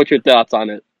me what your thoughts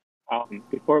on it.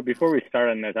 Before we start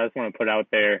on this, I just want to put out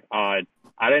there. I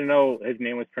didn't know his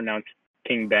name was pronounced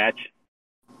King Batch.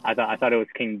 I thought it was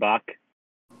King Bach.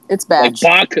 It's Batch.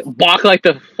 Like Bach, like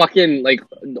the fucking like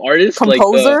artist,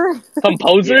 composer. Like the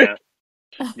composer.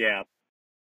 Yeah.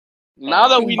 Now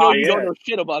that we know, we don't know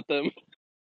shit about them.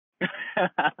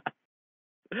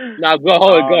 Now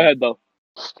go ahead though.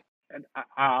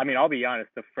 I mean, I'll be honest.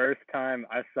 The first time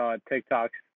I saw TikToks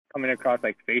coming across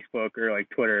like Facebook or like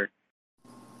Twitter,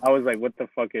 I was like, "What the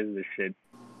fuck is this shit?"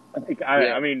 Like,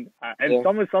 I mean,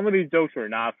 some of these jokes were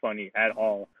not funny at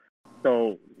all.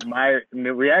 So my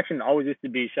reaction always used to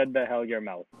be, "Shut the hell your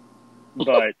mouth."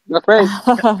 But that's right.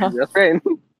 That's right.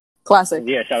 Classic.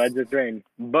 Yeah, shout out to Drain.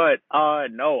 But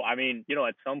no, I mean,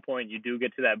 at some point you do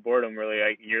get to that boredom where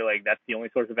like, you're like, that's the only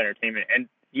source of entertainment. And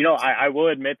I will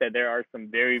admit that there are some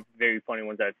very, very funny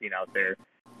ones that I've seen out there.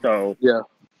 So yeah,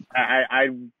 I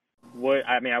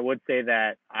would say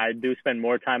that I do spend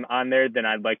more time on there than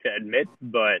I'd like to admit,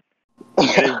 but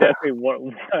it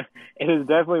is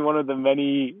definitely one of the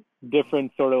many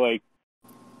different sort of like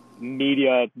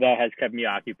media that has kept me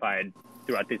occupied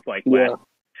throughout this like last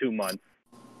 2 months.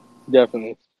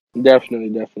 Definitely.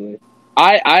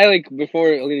 I like, before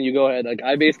you go ahead, like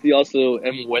I basically also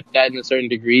am with that in a certain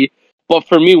degree. But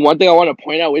for me, one thing I want to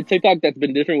point out with TikTok that's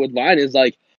been different with Vine is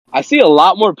like I see a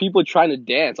lot more people trying to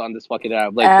dance on this fucking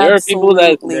app. Like there are people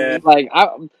that like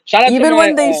shout out even to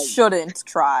when they shouldn't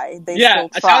try, they still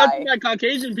try. Shout out to my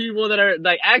Caucasian people that are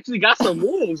like actually got some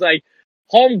moves. Like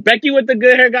Becky with the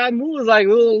good hair got moves. Like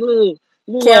little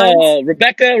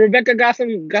Rebecca got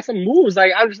some moves.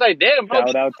 Like I'm just like, damn, bro.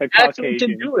 Shout out to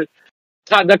Caucasian. Do it.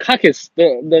 The Caucasus,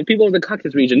 the people of the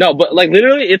Caucasus region. No, but like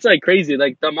literally, it's like crazy.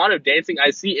 Like the amount of dancing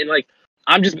I see, and like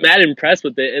I'm just mad impressed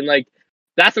with it. And like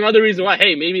that's another reason why.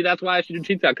 Hey, maybe that's why I should do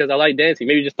TikTok, because I like dancing.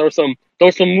 Maybe just throw some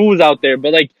moves out there.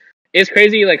 But like it's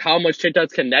crazy, like how much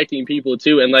TikTok's connecting people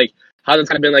too, and like how that's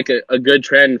kind of been like a good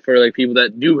trend for like people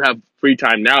that do have free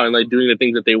time now and like doing the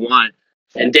things that they want.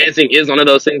 And dancing is one of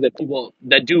those things that people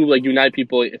that do like unite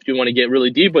people if you want to get really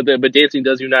deep with it. But dancing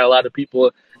does unite a lot of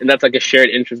people, and that's like a shared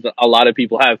interest that a lot of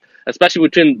people have, especially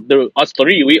between us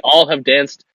three. We all have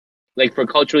danced, like for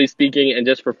culturally speaking and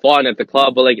just for fun at the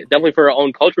club, but like definitely for our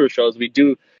own cultural shows, we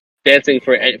do dancing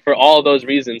for all of those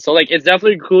reasons. So like it's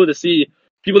definitely cool to see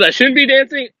people that shouldn't be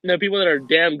dancing and the people that are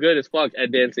damn good as fuck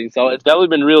at dancing. So it's definitely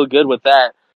been real good with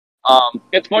that.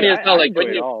 It's funny as hell, like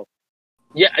when you,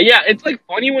 it's like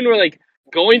funny when we're like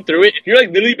going through it. If you're like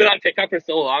literally been on TikTok for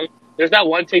so long, there's that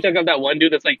one TikTok of that one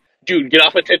dude that's like, dude, get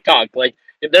off of TikTok. Like,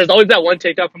 there's always that one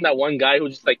TikTok from that one guy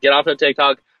who's just like, get off of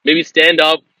TikTok, maybe stand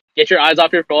up, get your eyes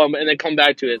off your phone, and then come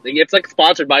back to it. Like, it's like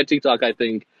sponsored by TikTok, I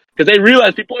think, because they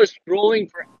realize people are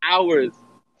scrolling for hours.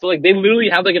 So like, they literally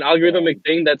have like an algorithmic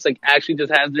thing that's like actually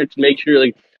just has there to make sure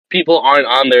like people aren't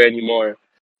on there anymore.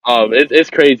 It's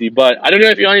crazy, but I don't know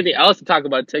if you have anything else to talk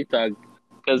about TikTok,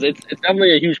 because it's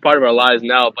definitely a huge part of our lives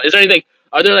now. But is there anything?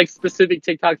 Are there like specific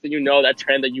TikToks that that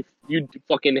trend that you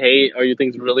fucking hate, or you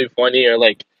think is really funny, or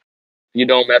like you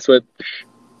don't mess with?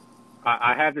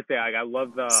 I have to say, I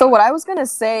love the. So what I was gonna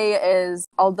say is,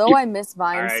 although I miss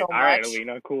Vine so much, all right,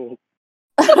 Alina, cool.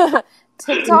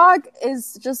 TikTok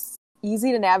is just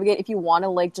easy to navigate if you want to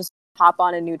like just hop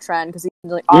on a new trend, because you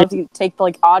can like take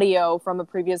like audio from a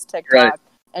previous TikTok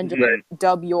and just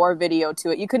dub your video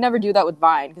to it. You could never do that with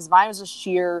Vine, because Vine was just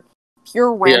pure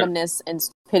randomness and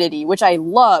stupidity, which I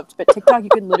loved. But TikTok, you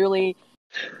can literally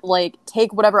like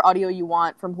take whatever audio you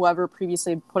want from whoever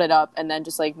previously put it up and then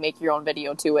just like make your own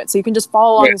video to it. So you can just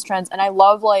follow along these trends. And I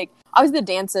love like obviously the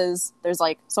dances. There's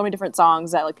like so many different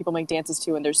songs that like people make dances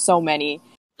to, and there's so many.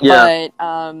 Yeah.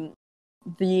 But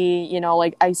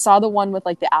like I saw the one with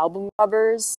like the album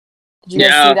covers. Did you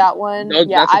guys see that one?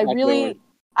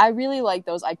 I really like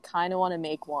those. I kind of want to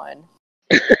make one.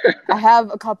 I have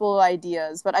a couple of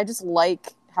ideas, but I just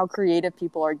like how creative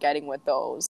people are getting with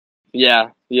those. Yeah,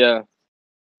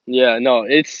 no,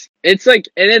 it's like,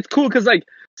 and it's cool because like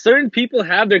certain people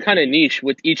have their kind of niche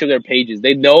with each of their pages.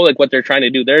 They know like what they're trying to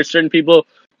do. There are certain people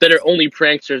that are only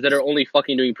pranksters, that are only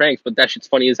fucking doing pranks, but that shit's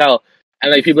funny as hell.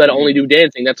 And like people that only do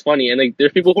dancing, that's funny. And like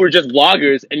there's people who are just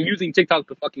vloggers and using TikTok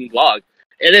to fucking vlog,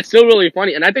 and it's still really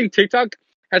funny. And I think TikTok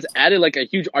has added like a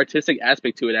huge artistic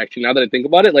aspect to it. Actually, now that I think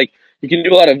about it, like you can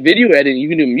do a lot of video editing, you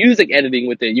can do music editing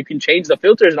with it, you can change the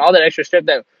filters and all that extra stuff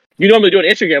that you normally do on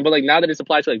Instagram. But like now that it's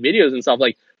applied to like videos and stuff,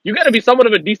 like you got to be somewhat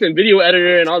of a decent video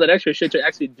editor and all that extra shit to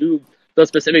actually do those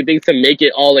specific things to make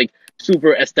it all like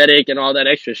super aesthetic and all that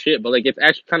extra shit. But like it's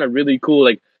actually kind of really cool,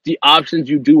 like the options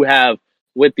you do have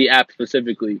with the app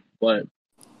specifically. But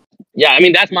yeah, I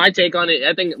mean that's my take on it.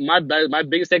 I think my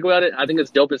biggest takeaway on it, I think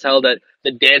it's dope as hell that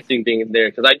the dancing thing is there,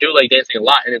 because I do like dancing a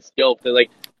lot, and it's dope that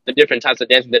like the different types of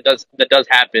dancing that does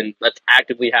happen, that's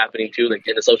actively happening too, like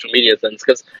in the social media sense.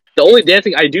 Because the only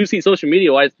dancing I do see social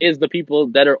media wise is the people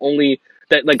that are only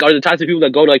that like are the types of people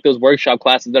that go to like those workshop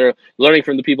classes that are learning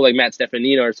from the people like Matt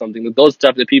Stefanino or something. Like, those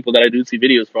types of people that I do see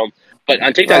videos from. But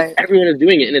on TikTok, everyone is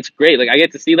doing it, and it's great. Like, I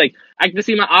get to see my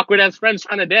awkward ass friends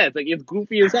trying to dance. Like, it's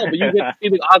goofy as hell, but you get to see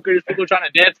the awkward people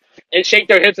trying to dance and shake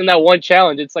their hips in that one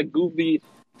challenge. It's like goofy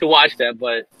to watch that.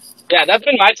 But yeah, that's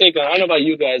been my take on it. I don't know about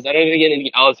you guys. I don't even get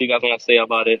anything else you guys want to say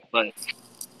about it. But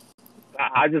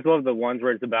I just love the ones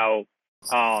where it's about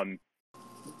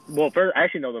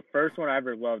the first one I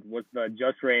ever loved was the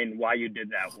Just Rain Why You Did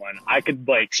That one. I could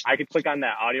click on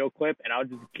that audio clip and I would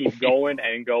just keep going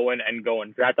and going and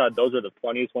going. So I thought those are the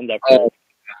funniest ones I've heard.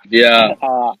 Yeah.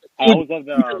 I always love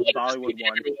the Bollywood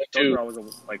one. Those are always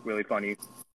like really funny.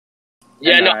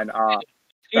 Yeah, and then,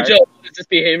 Puja, what is this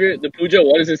behavior? The Puja,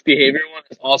 what is this behavior one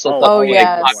is also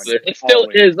yes. It still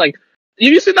is like.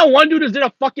 You seen that one dude who did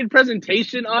a fucking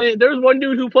presentation on it? There's one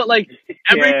dude who put like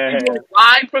every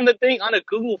line from the thing on a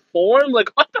Google form.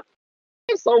 Like, what the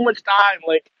f***? So much time.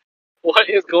 Like, what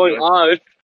is going on?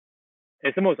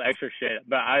 It's the most extra shit.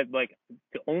 But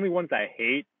the only ones I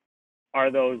hate are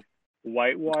those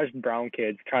whitewashed brown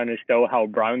kids trying to show how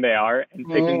brown they are and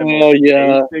picking the most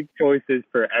basic choices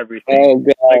for everything. Oh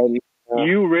god.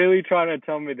 You really trying to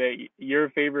tell me that your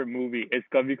favorite movie is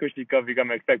Kabhi Khushi Kabhie Gham?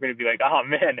 Expect me to be like, oh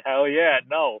man, hell yeah,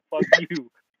 no, fuck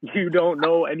you. You don't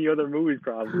know any other movies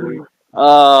probably.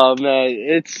 Oh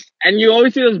man, and you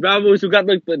always see those brown boys who got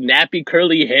like the nappy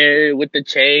curly hair with the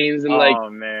chains and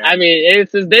man. I mean,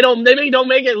 it's just, they don't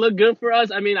make it look good for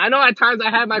us. I mean, I know at times I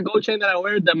have my gold chain that I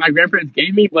wear that my grandparents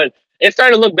gave me, but it's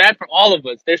starting to look bad for all of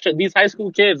us. These high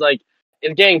school kids, like,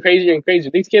 it's getting crazier and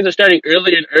crazier. These kids are starting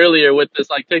earlier and earlier with this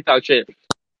like TikTok shit.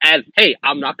 And hey,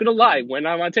 I'm not gonna lie, when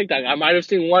I'm on TikTok, I might have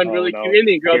seen one really cute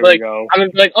Indian girl. I'm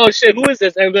gonna be like, oh shit, who is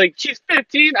this? And I'll be like, she's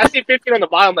 15. I see 15 on the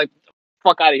bottom. I'm like,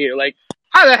 fuck out of here. Like,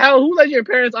 how the hell? Who let your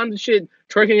parents on the shit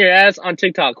twerking your ass on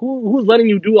TikTok? Who's letting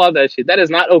you do all that shit? That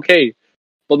is not okay.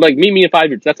 But like, meet me in 5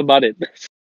 years. That's about it.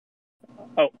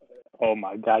 Oh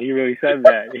my god, he really said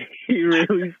that. He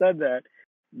really said that.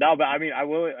 No, but I mean, I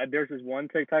will. There's this one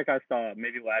TikTok I saw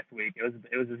maybe last week. It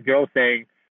was this girl saying,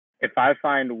 if I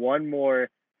find one more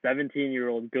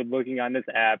 17-year-old good looking on this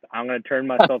app, I'm gonna turn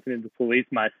myself into the police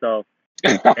myself.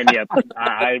 And yeah,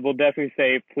 I will definitely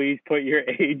say, please put your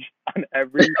age on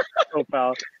every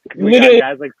profile. We got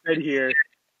guys like Sid here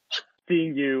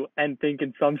seeing you and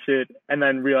thinking some shit, and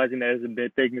then realizing that it's a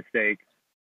big mistake.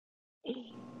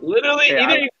 Literally,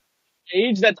 either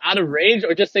age that's out of range,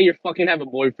 or just say you fucking have a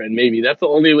boyfriend. Maybe that's the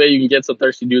only way you can get some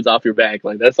thirsty dudes off your back.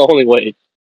 Like, that's the only way.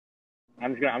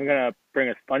 I'm gonna bring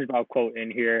a SpongeBob quote in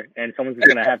here, and someone's just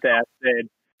gonna have to ask Sid,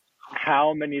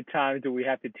 how many times do we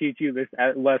have to teach you this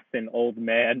lesson, old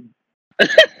man?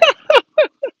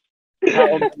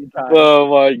 How many times? Oh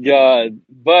my god.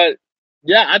 But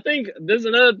yeah, I think there's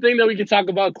another thing that we can talk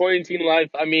about quarantine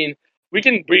life. I mean, we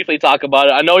can briefly talk about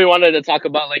it. I know we wanted to talk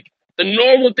about like the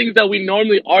normal things that we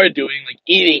normally are doing, like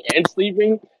eating and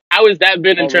sleeping. How has that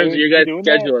been in terms of your guys'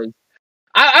 schedules?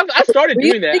 I've started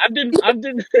doing that.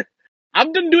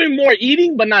 I've been doing more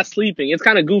eating, but not sleeping. It's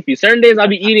kind of goofy. Certain days I'll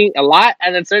be eating a lot,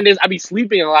 and then certain days I'll be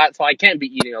sleeping a lot, so I can't be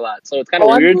eating a lot. So it's kind of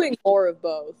weird. I'm doing more of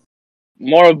both.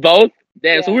 More of both?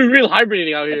 Damn, yeah. So we're real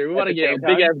hibernating out here. We want to get a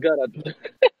big-ass gut up.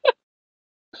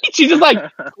 She's just like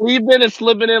sleeping and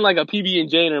slipping in like a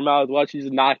PB&J in her mouth while she's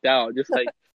knocked out, just like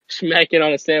smacking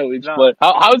on a sandwich. No. But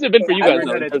how has it been for you guys,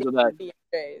 though, in terms of that?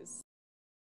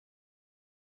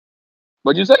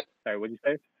 What'd you say? Sorry, what'd you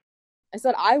say? I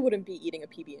said I wouldn't be eating a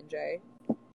PB&J.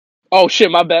 Oh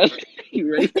shit, my bad.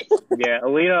 You ready? Yeah,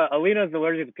 Alina's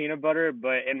allergic to peanut butter,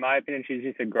 but in my opinion, she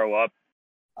needs to grow up.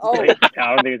 Oh, I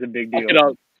don't think it's a big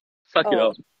deal. Suck it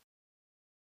up.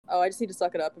 Oh, I just need to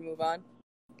suck it up and move on.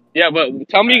 Yeah, but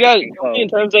tell me, guys, in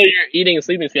terms of your eating and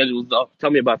sleeping schedules, though.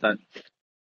 Tell me about that.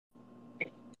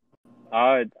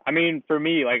 I mean, for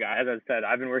me, like as I said,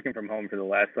 I've been working from home for the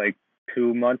last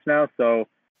 2 months now, so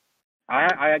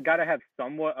I gotta have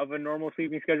somewhat of a normal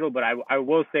sleeping schedule. But I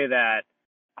will say that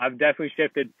I've definitely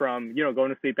shifted from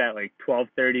going to sleep at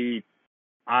 12:30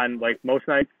 on most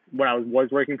nights when I was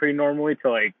working pretty normally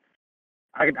to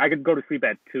I could go to sleep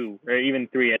at 2 or even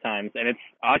 3 at times, and it's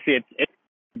honestly it's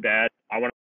bad. I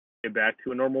want to get back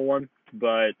to a normal one,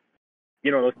 but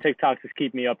those TikToks just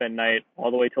keep me up at night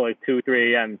all the way till 2,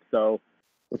 3 a.m. So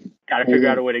gotta figure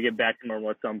out a way to get back to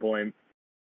normal at some point.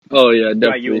 Oh yeah, definitely.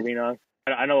 About you, Alina?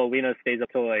 I know Alina stays up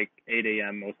till 8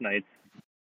 a.m. most nights.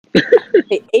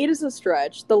 8 is a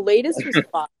stretch. The latest was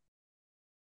 5.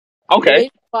 Okay.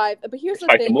 5. But here's the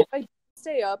thing: if I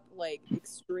stay up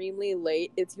extremely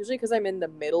late, it's usually because I'm in the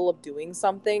middle of doing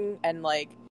something, and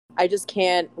I just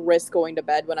can't risk going to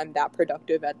bed when I'm that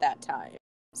productive at that time.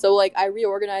 So I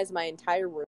reorganized my entire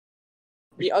room.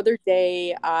 the other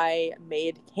day I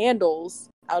made candles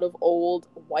out of old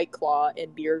White Claw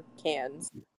and beer cans.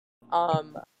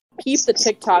 Keep the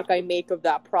TikTok I make of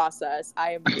that process.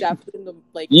 I am definitely in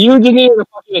the You just needed a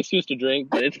fucking excuse to drink,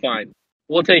 but it's fine.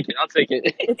 We'll take it. I'll take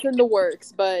it. It's in the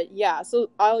works, but yeah. So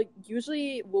I'll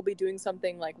usually will be doing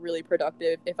something like really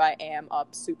productive if I am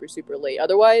up super super late.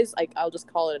 Otherwise, like I'll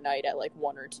just call it a night at like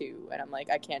 1 or 2, and I'm like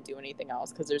I can't do anything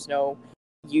else because there's no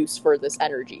use for this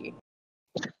energy.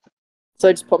 So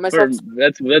I just put myself.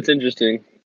 That's interesting.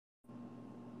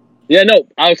 Yeah, no,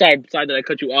 I'm sorry that I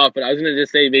cut you off, but I was gonna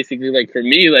just say basically like for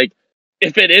me, like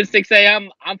if it is 6 a.m.,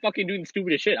 I'm fucking doing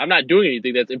stupid as shit. I'm not doing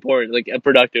anything that's important, like and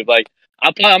productive. Like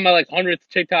I'm probably on my like 100th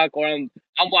TikTok, or I'm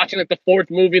watching like the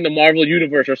 4th movie in the Marvel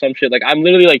universe or some shit. Like I'm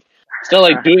literally like still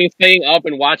like staying up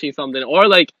and watching something, or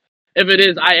like if it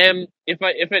is that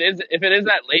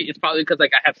late, it's probably because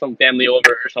like I have some family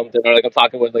over or something, or like I'm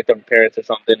talking with like their parents or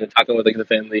something, and talking with like the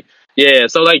family. Yeah,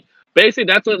 so like. Basically,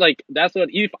 that's what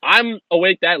if I'm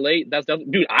awake that late,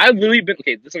 dude. I've really been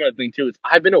okay. This is another thing too. Is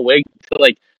I've been awake till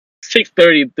like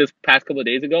 6:30 this past couple of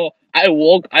days ago. I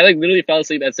like literally fell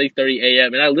asleep at 6:30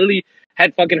 a.m. and I literally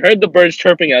had fucking heard the birds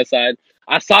chirping outside.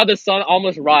 I saw the sun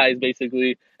almost rise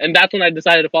basically, and that's when I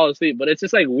decided to fall asleep. But it's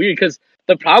just like weird because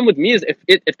the problem with me is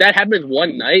if that happens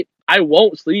one night, I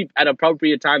won't sleep at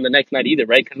appropriate time the next night either,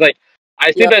 right? Because like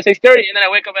I sleep at 6:30 and then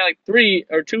I wake up at like 3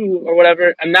 or 2 or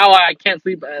whatever, and now I can't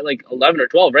sleep at like 11 or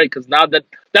 12, right? Because now that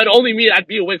only means I'd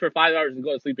be awake for 5 hours and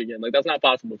go to sleep again. Like that's not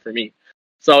possible for me.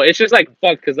 So it's just like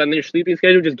fuck, because then your sleeping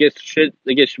schedule just gets shit.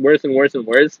 It gets worse and worse and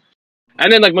worse.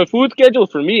 And then like my food schedule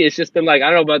for me, it's just been like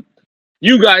I don't know about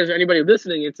you guys or anybody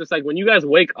listening. It's just like when you guys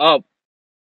wake up,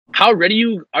 how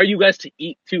ready are you guys to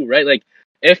eat too, right? Like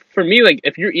if for me, like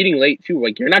if you're eating late too,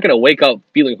 like you're not gonna wake up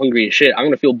feeling hungry as shit. I'm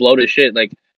gonna feel bloated as shit.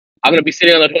 Like I'm gonna be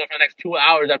sitting on the toilet for the next 2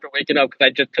 hours after waking up because I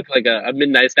just took like a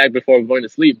midnight snack before going to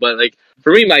sleep. But like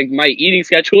for me, my eating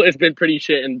schedule has been pretty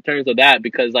shit in terms of that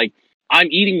because like I'm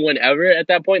eating whenever at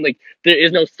that point. Like there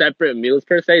is no separate meals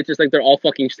per se. It's just like they're all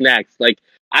fucking snacks. Like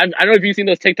I don't know if you've seen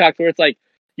those TikToks where it's like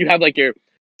you have like your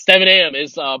 7 a.m.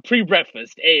 is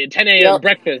pre-breakfast, 10 a.m.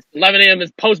 breakfast, 11 a.m.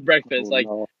 is post-breakfast,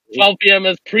 12 p.m.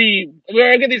 is we're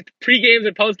gonna get these pre-games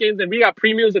and post-games, and we got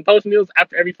pre-meals and post-meals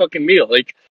after every fucking meal.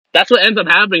 Like, that's what ends up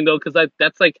happening, though, because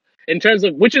that's like, in terms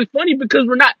of, which is funny because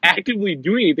we're not actively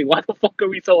doing anything. Why the fuck are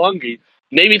we so hungry?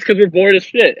 Maybe it's because we're bored as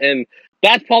shit, and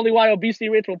that's probably why obesity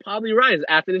rates will probably rise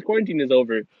after this quarantine is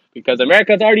over, because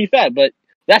America's already fat, but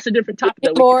that's a different topic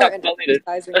that we can talk about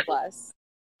later. Less.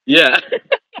 Yeah.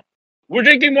 We're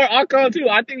drinking more alcohol too.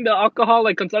 I think the alcohol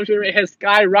like consumption rate has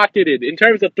skyrocketed. In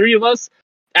terms of 3 of us,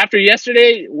 after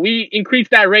yesterday, we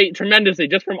increased that rate tremendously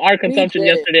just from our consumption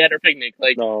yesterday at our picnic.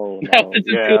 Like,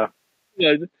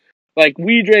 like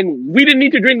we didn't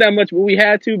need to drink that much, but we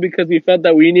had to because we felt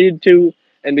that we needed to,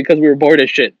 and because we were bored as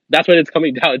shit. That's what it's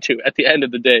coming down to at the end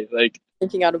of the day. Like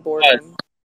drinking out of boredom.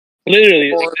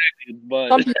 Literally, exactly. But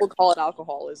some people call it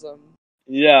alcoholism.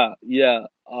 Yeah.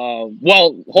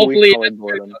 Well, hopefully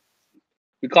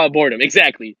we call it boredom,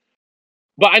 exactly.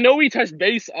 But I know we touched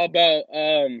base about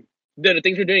the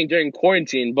things we're doing during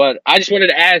quarantine, but I just wanted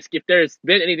to ask if there's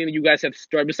been anything that you guys have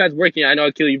started besides working. I know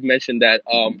Akil, you've mentioned that.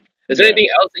 Is there anything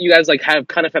else that you guys like have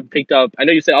picked up? I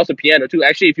know you said also piano too.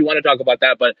 Actually, if you want to talk about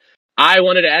that, but I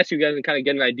wanted to ask you guys and kind of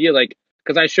get an idea, like,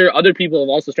 because I'm sure other people have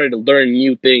also started to learn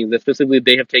new things that specifically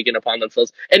they have taken upon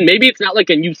themselves, and maybe it's not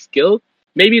like a new skill.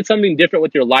 Maybe it's something different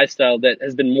with your lifestyle that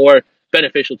has been more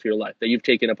beneficial to your life that you've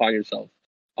taken upon yourself.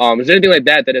 Is there anything like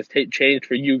that has changed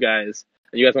for you guys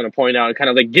that you guys want to point out and kind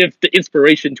of like give the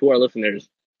inspiration to our listeners?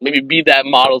 Maybe be that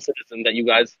model citizen that you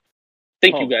guys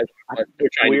think you guys are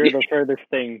trying to be. We're the furthest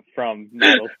thing from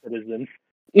model citizens.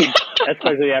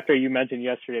 Especially after you mentioned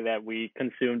yesterday that we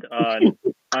consumed an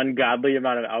ungodly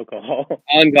amount of alcohol.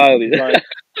 Ungodly. But,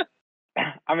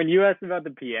 I mean, you asked about the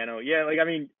piano. Yeah, like, I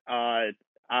mean,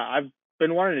 I've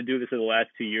been wanting to do this for the last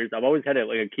 2 years. I've always had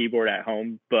like a keyboard at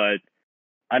home, but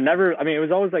it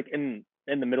was always like in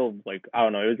the middle of like, I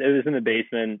don't know, it was in the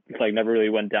basement. It's like never really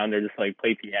went down there just like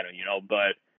play piano, you know.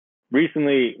 But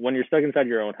recently, when you're stuck inside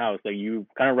your own house, like you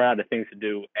kind of run out of things to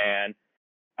do. And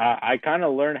I kind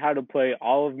of learned how to play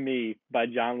All of Me by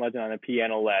John Legend on the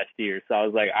piano last year. So I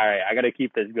was like, all right, I got to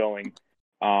keep this going.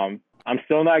 I'm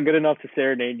still not good enough to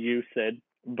serenade you, Sid,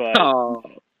 but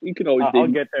you can always I'll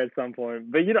get there at some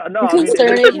point. But you know, no, you can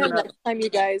serenade him next time you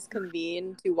guys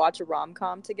convene to watch a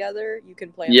rom-com together. You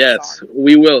can play. Yes, song.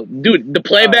 We will, dude. The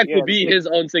playback will be his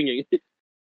own singing.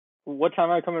 What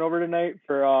time am I coming over tonight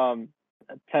for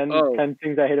 10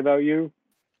 things I hate about you?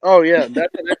 Oh yeah,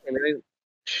 that's the next one, right?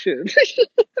 Shit.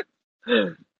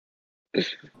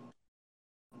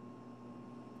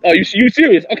 Oh, you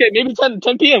serious? Okay, maybe 10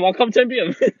 p.m. I'll come 10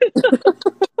 p.m.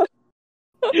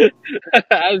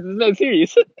 I'm not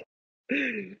serious.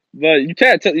 But you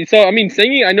can't. So I mean,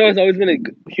 singing. I know has always been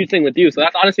a huge thing with you. So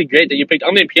that's honestly great that you picked.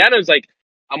 I mean, piano is like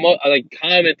like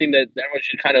common thing that everyone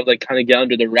should kind of get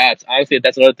under the wraps. Honestly,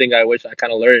 that's another thing I wish I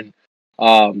kind of learned.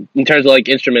 In terms of like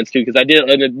instruments too, because I did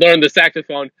learn the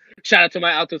saxophone. Shout out to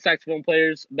my alto saxophone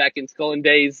players back in Scullin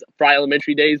days, Fry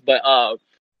Elementary days. But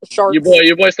Sharks.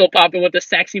 your boy still popping with the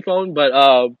saxophone. But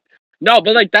no,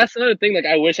 but like that's another thing. Like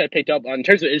I wish I picked up on in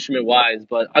terms of instrument wise.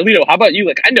 But Alito, how about you?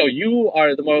 Like I know you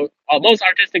are the most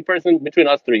artistic person between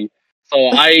us three. So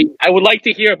I would like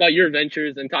to hear about your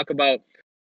adventures and talk about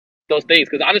those things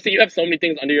because honestly, you have so many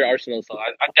things under your arsenal. So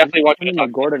I definitely want you to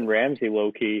talk. Gordon Ramsay,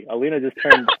 low key. Alina just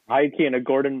turned high key into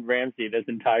Gordon Ramsay this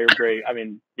entire break. I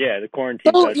mean, yeah, the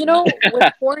quarantine. So you know,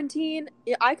 with quarantine,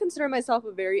 I consider myself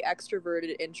a very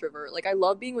extroverted introvert. Like I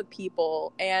love being with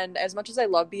people, and as much as I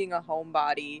love being a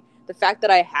homebody, the fact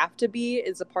that I have to be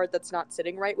is the part that's not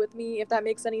sitting right with me. If that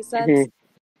makes any sense. Mm-hmm.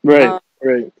 Right.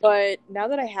 Right. But now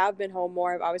that I have been home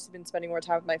more, I've obviously been spending more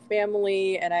time with my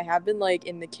family, and I have been like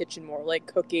in the kitchen more, like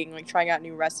cooking, like trying out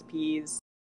new recipes.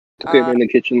 Okay, in the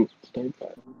kitchen.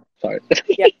 Sorry.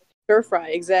 Yeah, stir fry,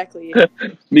 exactly.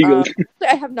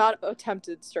 I have not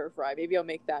attempted stir fry. Maybe I'll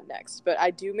make that next. But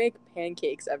I do make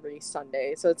pancakes every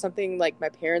Sunday, so it's something like my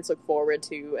parents look forward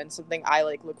to, and something I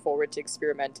like look forward to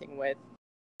experimenting with.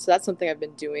 So that's something I've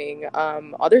been doing.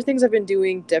 Other things I've been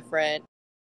doing different.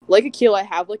 Like Akil, I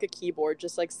have like a keyboard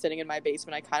just like sitting in my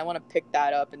basement. I kind of want to pick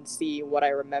that up and see what I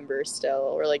remember still,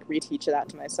 or like reteach that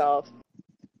to myself.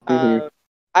 Mm-hmm.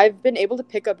 I've been able to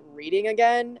pick up reading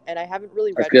again, and I haven't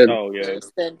really read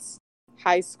since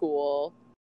high school.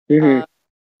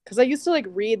 Because I used to like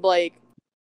read like,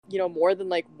 you know, more than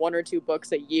like 1 or 2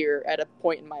 books a year at a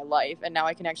point in my life, and now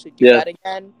I can actually do that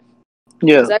again.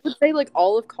 Yeah. Because I would say like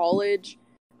all of college,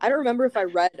 I don't remember if I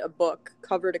read a book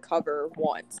cover to cover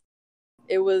once.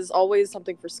 It was always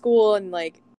something for school, and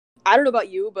like I don't know about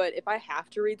you, but if I have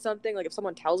to read something, like if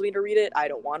someone tells me to read it, I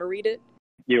don't want to read it.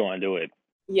 You don't want to do it.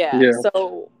 Yeah.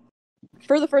 So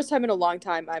for the first time in a long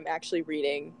time, I'm actually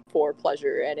reading for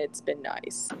pleasure, and it's been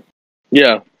nice.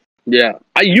 Yeah.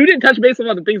 You didn't touch base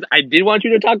on the things I did want you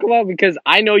to talk about because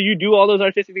I know you do all those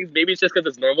artistic things. Maybe it's just because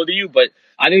it's normal to you, but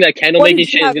I think that candle making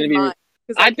shit is going to be.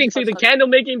 I think the candle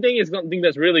making thing is something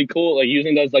that's really cool, like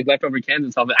using those like leftover cans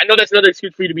and stuff. I know that's another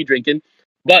excuse for you to be drinking,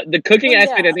 but the cooking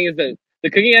aspect, I think, is the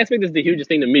cooking aspect is the hugest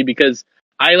thing to me because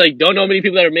I like don't know many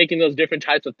people that are making those different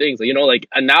types of things. Like, you know, like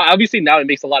and now obviously now it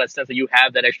makes a lot of sense that you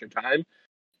have that extra time.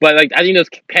 But like I think those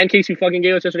pancakes you fucking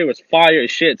gave us yesterday was fire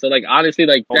as shit. So like honestly,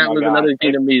 like that was another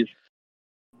thing to me.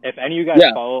 If any of you guys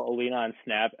follow Alina on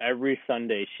Snap, every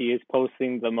Sunday she is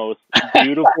posting the most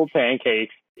beautiful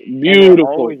pancakes. Beautiful. They're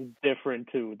always different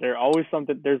too. There's always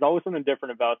something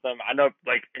different about them. I know,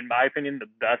 like in my opinion, the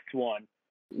best one.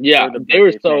 Yeah, they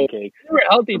were pancakes. They were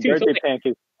healthy too. Birthday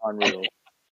pancakes are unreal.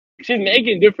 She's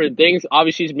making different things.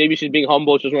 Obviously, maybe she's being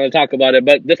humble. She doesn't want to talk about it.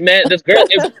 But this girl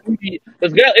is a foodie.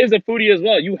 This girl is a foodie as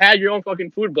well. You had your own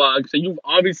fucking food blog, so you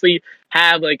obviously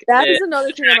have like. That is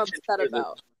another thing I'm upset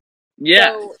about.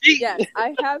 Yeah. So, yes,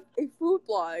 I have a food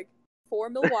blog for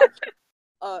Milwaukee.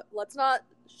 Let's not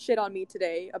shit on me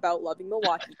today about loving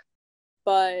Milwaukee.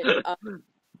 But,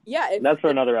 yeah. That's for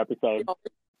another episode.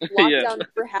 You know, lockdown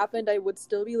never happened, I would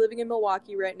still be living in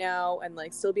Milwaukee right now and,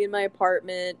 like, still be in my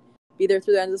apartment, be there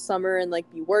through the end of the summer and, like,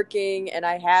 be working. And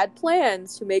I had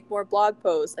plans to make more blog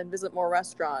posts and visit more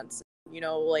restaurants, you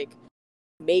know, like,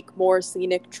 make more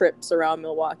scenic trips around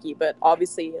Milwaukee. But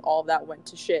obviously all of that went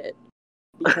to shit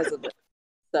because of it.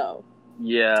 So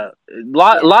yeah, a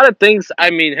lot of things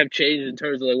I mean have changed in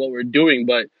terms of like what we're doing,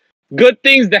 but good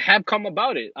things that have come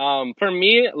about it. For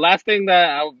me, last thing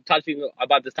that I'm talking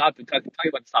about this topic.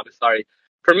 Sorry,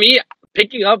 for me,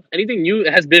 picking up anything new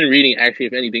has been reading. Actually,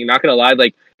 if anything, not gonna lie,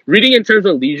 like reading in terms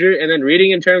of leisure, and then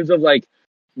reading in terms of like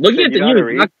looking at the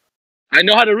news. I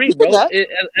know how to read, bro.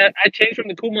 I changed from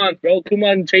the Kumon, bro.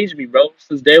 Kumon changed me, bro,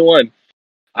 since day one.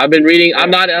 I've been reading. I'm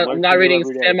not reading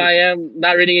Sam. I am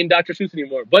not reading in Dr. Seuss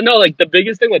anymore. But no, like the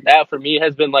biggest thing with that for me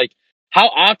has been like how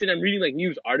often I'm reading like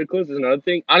news articles is another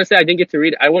thing. Honestly, I didn't get to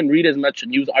read. I wouldn't read as much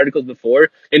news articles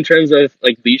before in terms of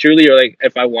like leisurely or like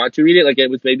if I want to read it, like it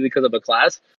was maybe because of a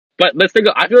class. But let's think.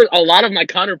 I feel like a lot of my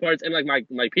counterparts and like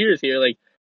my peers here, like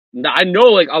I know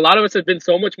like a lot of us have been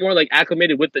so much more like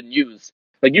acclimated with the news.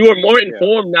 Like you are more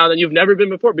informed now than you've never been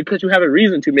before because you have a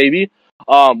reason to maybe.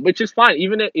 Which is fine,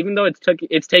 even though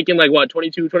it's taken like what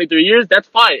 22, 23 years. That's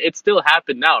fine. It still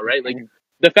happened now, right? Like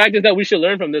the fact is that we should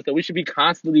learn from this. That we should be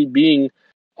constantly being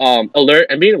alert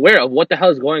and being aware of what the hell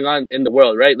is going on in the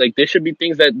world, right? Like there should be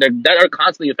things that are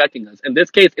constantly affecting us. In this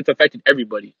case, it's affected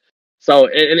everybody. So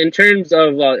in terms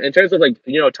of like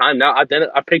time now,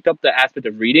 I picked up the aspect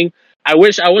of reading. I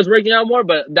wish I was working out more,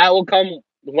 but that will come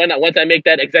once I make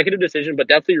that executive decision. But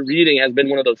definitely reading has been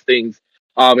one of those things.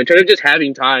 In terms of just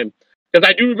having time, because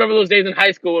I do remember those days in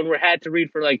high school when we had to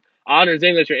read for like honors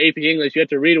English or AP English. You have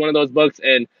to read one of those books,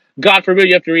 and God forbid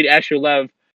you have to read Asher Lev.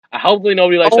 Hopefully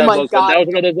nobody likes that book, but that was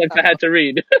one of those books I had to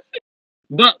read.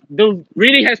 But the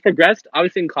reading has progressed.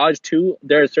 Obviously in college too,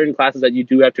 there are certain classes that you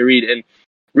do have to read, and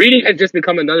reading has just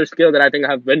become another skill that I think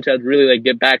I have been to really like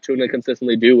get back to and like,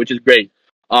 consistently do, which is great.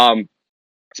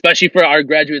 Especially for our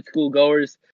graduate school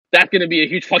goers, that's gonna be a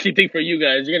huge fucking thing for you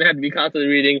guys. You're gonna have to be constantly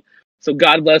reading. So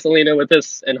God bless Alina with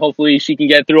this, and hopefully she can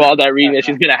get through all that reading that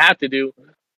she's gonna have to do.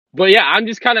 But yeah, I'm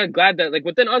just kind of glad that like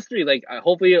within us three, like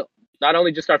hopefully not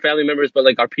only just our family members, but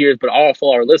like our peers, but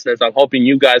also our listeners. I'm hoping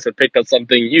you guys have picked up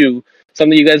something you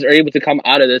guys are able to come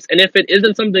out of this. And if it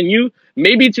isn't something new,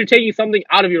 maybe it's you're taking something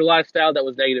out of your lifestyle that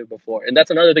was negative before. And that's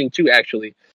another thing too,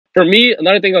 actually. For me,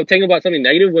 another thing I'm taking about something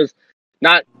negative was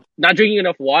not drinking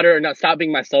enough water or not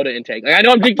stopping my soda intake. Like I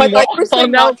know I'm drinking more alcohol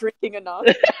now. Not drinking enough.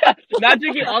 Not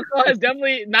drinking alcohol is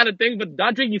definitely not a thing, but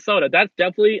not drinking soda, that's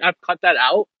definitely, I've cut that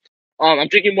out. I'm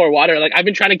drinking more water. Like I've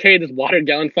been trying to carry this water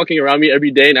gallon fucking around me every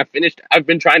day, and I've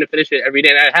been trying to finish it every day,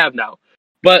 and I have now.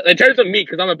 But in terms of me,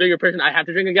 because I'm a bigger person, I have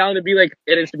to drink a gallon to be like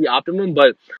it is to be optimum.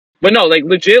 But no, like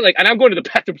legit, like, and I'm going to the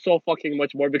bathroom so fucking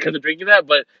much more because of drinking that.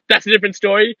 But that's a different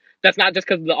story. That's not just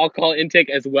because of the alcohol intake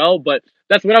as well. But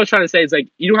that's what I was trying to say. Is like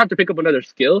you don't have to pick up another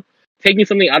skill. Taking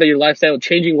something out of your lifestyle,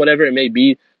 changing whatever it may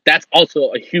be, that's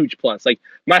also a huge plus. Like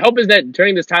my hope is that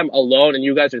during this time alone and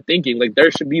you guys are thinking, like there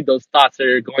should be those thoughts that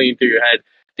are going through your head.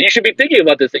 That you should be thinking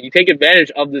about this, that you take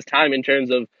advantage of this time in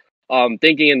terms of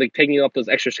thinking and like taking up those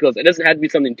extra skills. It doesn't have to be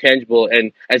something tangible.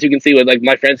 And as you can see with like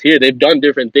my friends here, they've done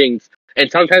different things. And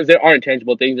sometimes there aren't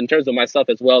tangible things in terms of myself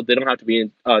as well. They don't have to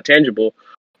be tangible.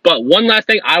 But one last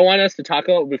thing I want us to talk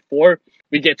about before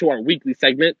we get to our weekly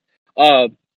segment.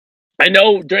 I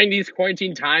know during these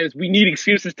quarantine times, we need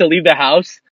excuses to leave the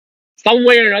house. Some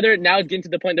way or another, now it's getting to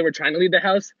the point that we're trying to leave the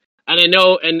house. And I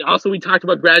know, and also we talked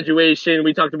about graduation.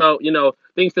 We talked about,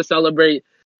 things to celebrate.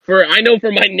 I know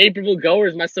for my Naperville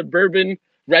goers, my suburban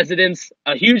residents,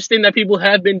 a huge thing that people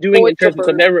have been doing in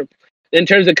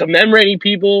terms of commemorating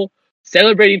people,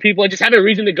 celebrating people, and just having a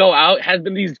reason to go out has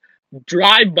been these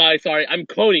drive-by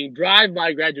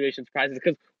graduation surprises.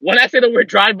 Because when I say the word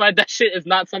drive-by, that shit is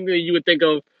not something that you would think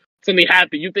of something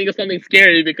happy. You think of something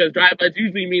scary because drive-bys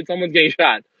usually mean someone's getting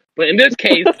shot. But in this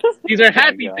case, these are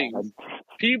happy things.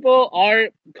 People are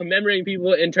commemorating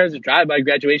people in terms of drive-by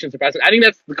graduation surprises. I think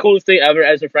that's the coolest thing ever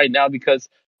as of right now because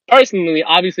personally,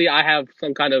 obviously, I have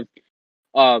some kind of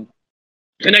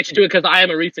connection to it because I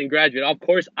am a recent graduate. Of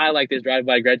course, I like this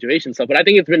drive-by graduation stuff, but I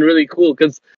think it's been really cool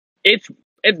because it's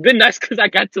been nice because I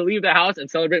got to leave the house and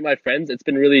celebrate my friends. It's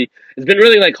been really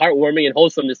like heartwarming and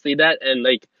wholesome to see that. And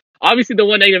like obviously, the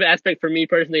one negative aspect for me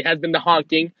personally has been the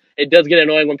honking. It does get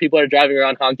annoying when people are driving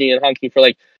around honking for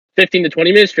like 15 to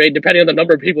 20 minutes straight, depending on the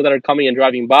number of people that are coming and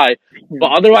driving by.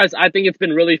 But otherwise, I think it's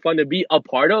been really fun to be a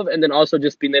part of, and then also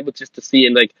just being able just to see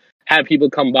and like have people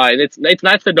come by. And it's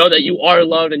nice to know that you are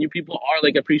loved and you people are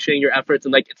like appreciating your efforts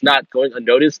and like it's not going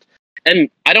unnoticed. And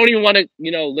I don't even want to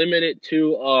limit it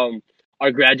to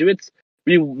our graduates.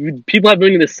 People have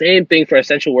been doing the same thing for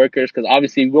essential workers because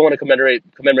obviously we want to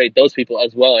commemorate those people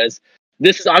as well. As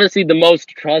this is honestly the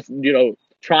most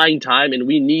trying time, and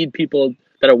we need people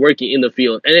that are working in the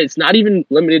field. And it's not even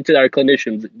limited to our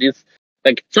clinicians.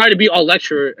 Sorry to be all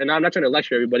lecturer, and I'm not trying to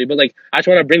lecture everybody, but like I just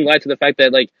want to bring light to the fact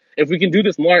that like if we can do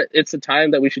this more, it's the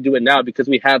time that we should do it now because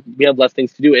we have less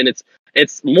things to do, and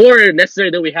it's more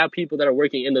necessary that we have people that are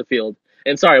working in the field.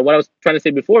 And sorry, what I was trying to say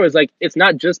before is like it's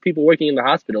not just people working in the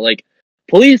hospital, like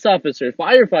police officers,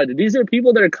 firefighters. These are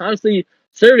people that are constantly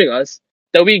serving us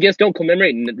that we don't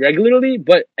commemorate regularly,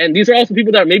 and these are also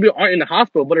people that maybe aren't in the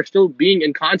hospital but are still being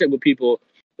in contact with people,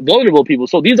 vulnerable people.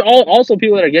 So these are all also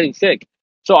people that are getting sick.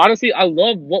 So honestly, I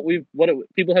love what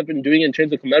people have been doing in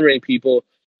terms of commemorating people,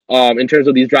 in terms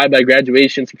of these drive-by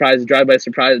graduation surprises,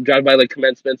 drive-by like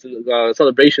commencements and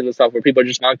celebrations and stuff, where people are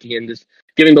just honking and just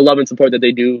giving the love and support that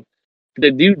they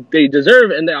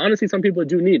deserve, and that honestly some people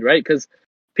do need, right? Because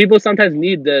people sometimes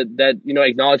need that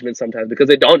acknowledgement sometimes because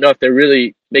they don't know if they're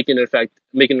really making an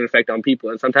effect on people,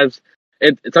 and sometimes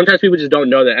people just don't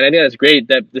know that. And I think that's great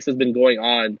that this has been going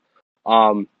on.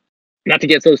 Not to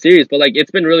get so serious, but like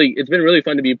it's been really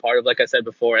fun to be a part of, like I said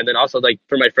before. And then also like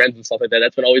for my friends and stuff like that,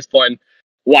 that's been always fun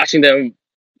watching them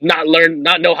not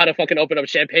know how to fucking open up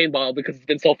champagne bottle because it's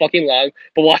been so fucking long,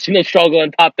 but watching them struggle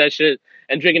and pop that shit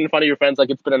and drinking in front of your friends like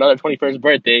it's been another 21st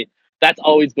birthday. That's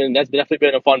definitely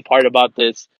been a fun part about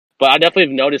this. But I definitely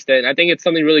have noticed it, and I think it's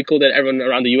something really cool that everyone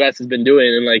around the U.S. has been doing,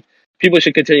 and like people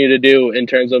should continue to do in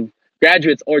terms of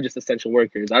graduates or just essential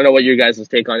workers. I don't know what your guys'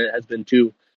 take on it has been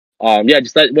too. What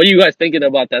are you guys thinking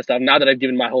about that stuff? Now that I've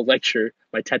given my whole lecture,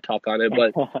 my TED talk on it,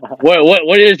 but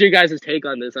what is your guys' take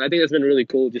on this? And I think it's been really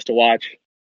cool just to watch.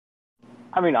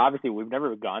 I mean, obviously, we've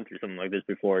never gone through something like this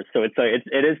before, so it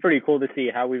is pretty cool to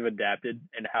see how we've adapted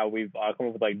and how we've come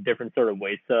up with like different sort of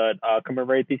ways to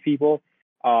commemorate these people.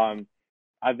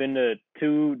 I've been to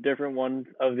 2 different ones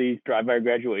of these drive-by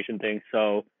graduation things,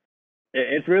 so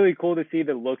it's really cool to see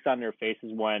the looks on their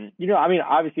faces when I mean,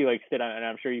 obviously, like Sid, and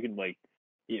I'm sure you can like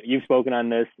you've spoken on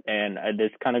this, and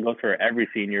this kind of goes for every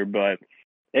senior, but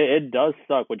it does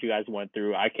suck what you guys went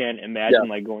through. I can't imagine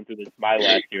like going through this my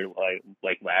last year,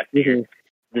 like last year,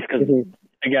 just because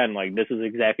again, like this is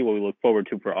exactly what we look forward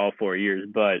to for all 4 years.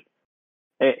 But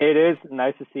it is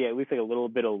nice to see at least like a little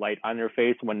bit of light on their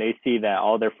face when they see that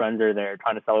all their friends are there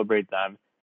trying to celebrate them,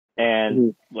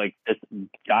 and like this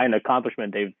giant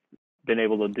accomplishment they've been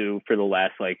able to do for the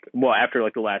last after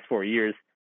the last 4 years.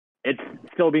 It's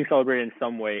still being celebrated in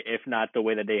some way, if not the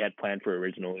way that they had planned for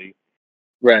originally.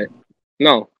 Right.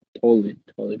 No, totally.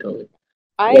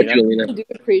 I do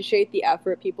appreciate the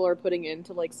effort people are putting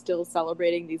into like still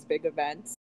celebrating these big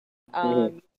events.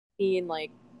 I've seen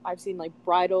like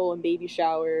bridal and baby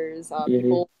showers.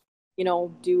 People,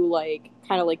 do like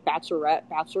kind of like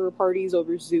bachelor parties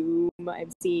over Zoom.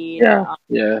 I've seen.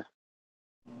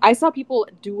 I saw people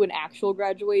do an actual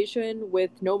graduation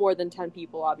with no more than 10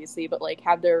 people, obviously, but like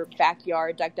have their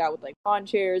backyard decked out with like lawn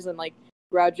chairs, and like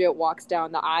graduate walks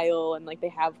down the aisle, and like they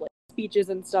have like speeches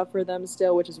and stuff for them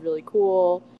still, which is really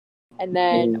cool. And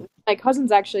then my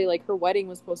cousin's actually, like, her wedding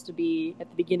was supposed to be at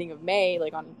the beginning of May,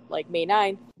 like on like May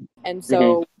 9th. And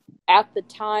so at the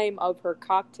time of her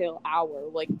cocktail hour,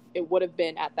 like it would have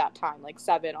been at that time, like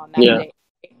 7 on that day.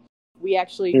 We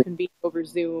actually convened over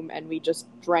Zoom, and we just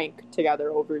drank together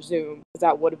over Zoom, because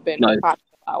that would have been her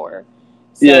cocktail hour.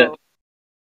 So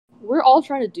we're all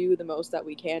trying to do the most that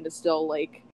we can to still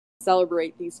like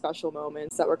celebrate these special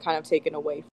moments that were kind of taken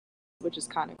away from us, which is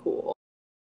kind of cool.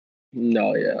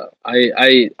 No, yeah.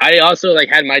 I also like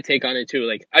had my take on it too.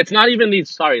 Like it's not even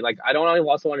like I don't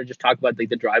also want to just talk about like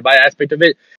the drive-by aspect of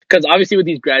it, because obviously with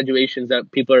these graduations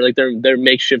that people are like their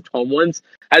makeshift home ones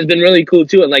has been really cool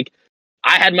too. And like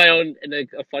I had my own in a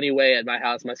funny way at my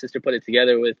house. My sister put it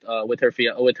together with her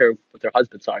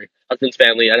husband's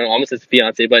family. I don't know, almost his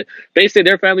fiance, but basically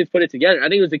their families put it together. I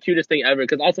think it was the cutest thing ever,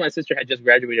 because also my sister had just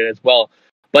graduated as well.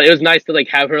 But it was nice to like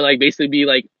have her like basically be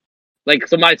like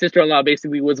so my sister-in-law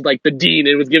basically was like the dean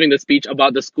and was giving the speech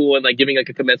about the school and like giving like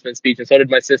a commencement speech, and so did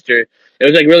my sister. It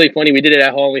was like really funny. We did it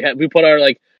at home. We put our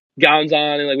like gowns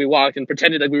on, and like we walked and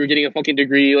pretended like we were getting a fucking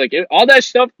degree. Like all that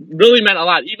stuff really meant a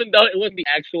lot, even though it wasn't the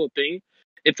actual thing.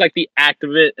 It's like the act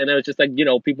of it, and it was just like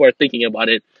people are thinking about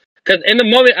it. Because in the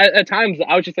moment, at times,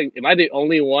 I was just like, am I the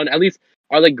only one? At least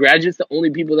are like graduates the only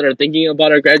people that are thinking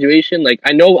about our graduation? Like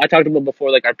I know I talked about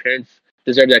before, like our parents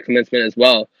deserve that commencement as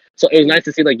well. So it was nice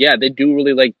to see, like, yeah, they do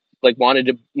really like wanted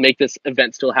to make this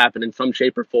event still happen in some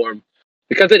shape or form,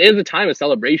 because it is a time of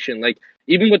celebration. Like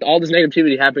even with all this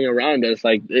negativity happening around us,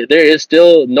 like there is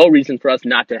still no reason for us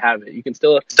not to have it. You can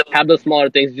still have those smaller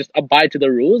things, just abide to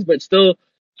the rules, but still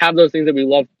have those things that we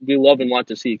love and want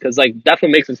to see. Because like that's what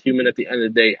makes us human at the end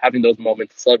of the day, having those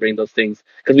moments, celebrating those things,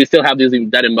 because we still have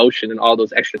that emotion and all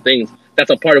those extra things. That's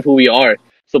a part of who we are.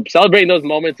 So celebrating those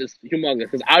moments is humongous,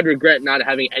 because I would regret not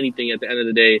having anything at the end of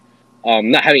the day,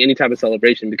 not having any type of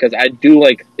celebration, because I do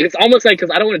like, it's almost like,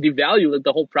 because I don't want to devalue like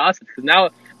the whole process, because now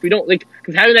if we don't like,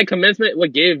 because having that commencement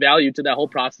what gave value to that whole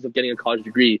process of getting a college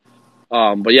degree.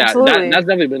 But yeah, that's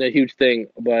definitely been a huge thing.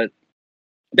 But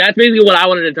that's basically what I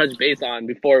wanted to touch base on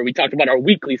before we talked about our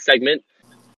weekly segment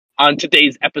on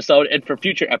today's episode and for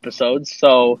future episodes.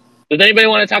 So does anybody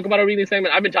want to talk about our weekly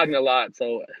segment? I've been talking a lot,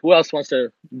 so who else wants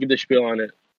to give the spiel on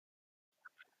it?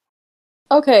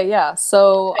 Okay, yeah.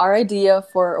 So our idea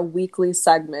for a weekly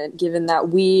segment, given that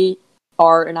we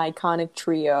are an iconic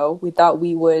trio, we thought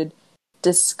we would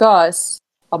discuss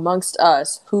amongst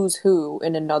us who's who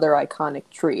in another iconic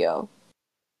trio.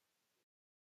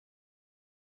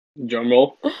 Drum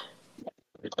roll.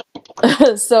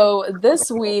 So this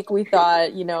week we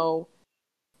thought,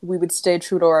 we would stay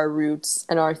true to our roots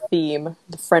and our theme,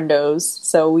 the Friendos.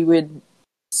 So we would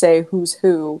say who's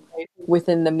who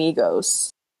within the Migos.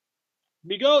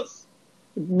 Migos!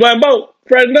 Blambo!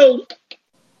 Friendos!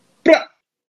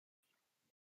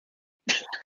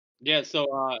 Yeah,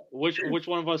 so which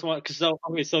one of us want? So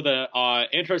the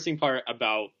interesting part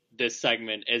about this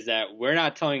segment is that we're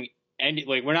not telling any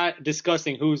we're not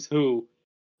discussing who's who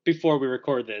before we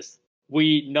record this.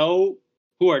 We know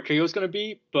who our trio is going to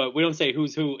be, but we don't say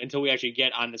who's who until we actually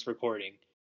get on this recording.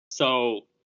 So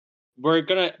we're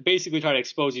gonna basically try to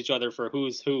expose each other for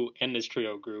who's who in this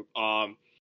trio group.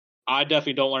 I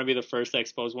definitely don't want to be the first to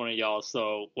expose one of y'all.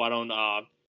 So why don't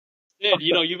Sid,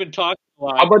 you've been talking a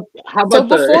lot. How about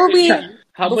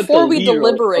before we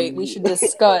deliberate, we should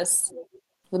discuss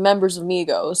the members of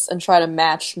Migos and try to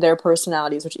match their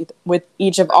personalities with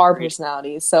each of our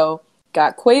personalities. So,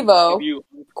 got Quavo.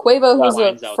 Quavo, who's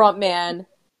a front man.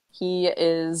 He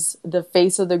is the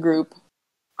face of the group.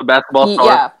 A basketball star.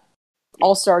 Yeah.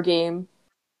 All-Star game.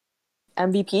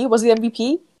 MVP? Was he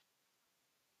MVP?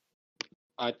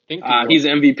 I think he's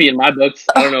MVP in my books.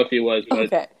 I don't know if he was. But...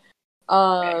 Okay.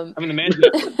 I mean, the man,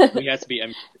 he has to be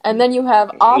MVP. And then you have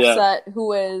Offset,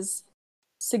 who is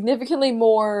significantly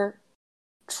more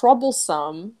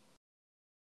troublesome.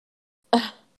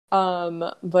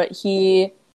 But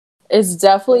he is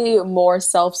definitely more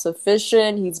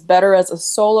self-sufficient. He's better as a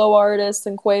solo artist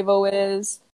than Quavo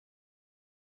is.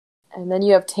 And then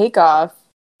you have Takeoff,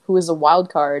 who is a wild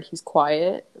card. He's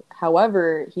quiet.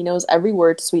 However, he knows every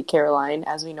word to Sweet Caroline,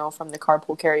 as we know from the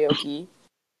Carpool Karaoke.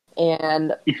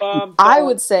 And I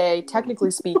would say,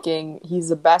 technically speaking, he's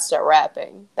the best at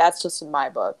rapping. That's just in my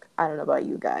book. I don't know about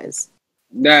you guys.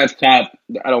 That's cap.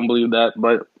 I don't believe that,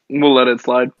 but we'll let it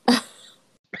slide. I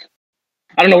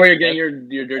don't know where you're getting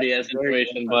your dirty ass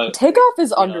information, but Takeoff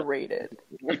is underrated.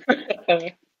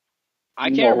 I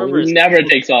can't remember. He never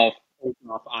takes off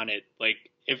on it. Like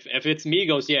if it's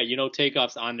Migos, yeah,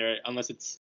 Takeoff's on there unless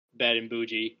it's Bad and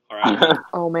Bougie. All right.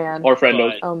 Oh man. Or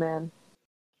Friendos. Oh man.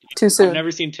 Too soon. I've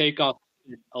never seen Takeoff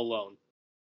alone.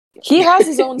 He has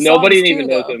his own songs Nobody too, even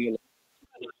knows him.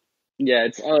 Yeah,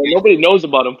 it's nobody knows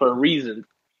about him for a reason.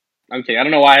 I'm kidding. I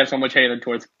don't know why I have so much hatred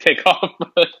towards Takeoff.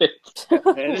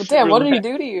 Damn, what did he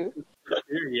do to you?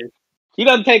 He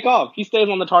doesn't take off. He stays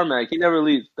on the tarmac. He never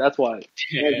leaves. That's why.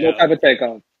 There's no type of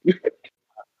takeoff.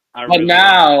 But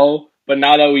now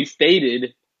that we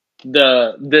stated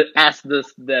the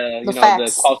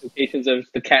qualifications of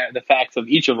the facts of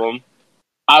each of them,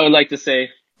 I would like to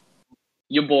say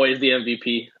your boy is the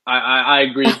MVP. I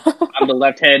agree. I'm the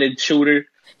left-handed shooter.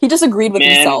 He just agreed with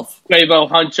himself. Quavo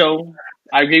Huncho.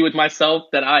 I agree with myself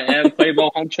that I am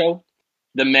Quavo Huncho,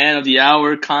 the man of the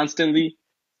hour, constantly,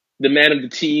 the man of the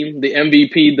team, the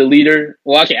MVP, the leader.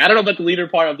 Well, okay, I don't know about the leader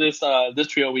part of this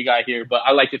trio we got here, but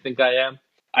I like to think I am.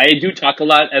 I do talk a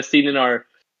lot, as seen in our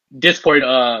Discord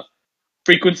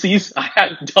frequencies. I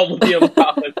have double the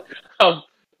amount of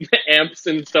amps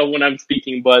and stuff when I'm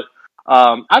speaking, but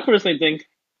I personally think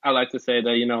I like to say that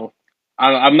I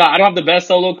don't have the best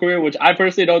solo career, which I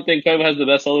personally don't think Quavo has the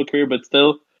best solo career, but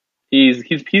still. He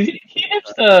keeps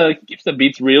the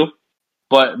beats real,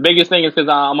 but biggest thing is because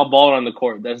I'm a baller on the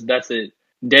court. That's it.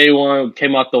 Day one,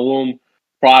 came out the womb,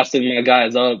 crossing my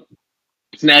guys up,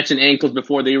 snatching ankles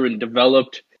before they were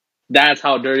developed. That's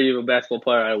how dirty of a basketball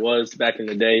player I was back in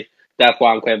the day. That's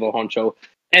why I'm Quavo Huncho.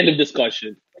 End of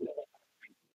discussion.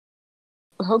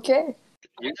 Okay.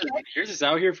 You're just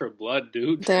out here for blood,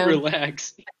 dude. Damn.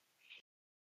 Relax.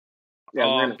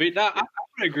 Yeah, but I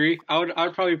would agree. I would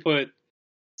probably put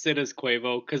Sid as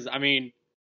Quavo, because I mean,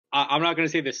 I'm not going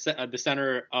to say the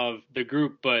center of the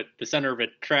group, but the center of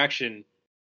attraction,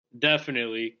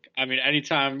 definitely. I mean,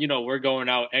 anytime we're going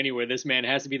out anywhere, this man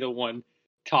has to be the one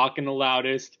talking the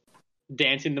loudest,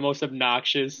 dancing the most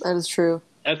obnoxious. That is true.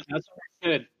 That's what I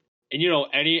said. And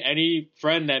any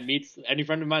friend of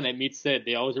mine that meets Sid,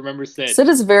 they always remember Sid. Sid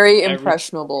is very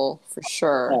impressionable for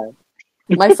sure.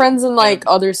 My friends in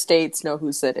other states know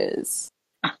who Sid is.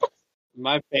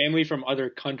 My family from other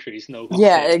countries know who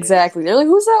Yeah, Sid exactly. is. They're like,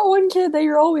 who's that one kid that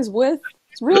you're always with?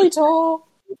 It's really tall,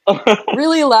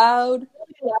 really loud.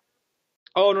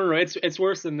 Oh no, it's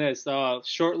worse than this.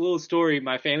 Short little story.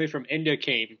 My family from India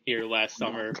came here last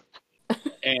summer,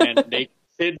 and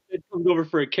Sid comes over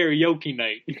for a karaoke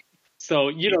night.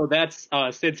 So that's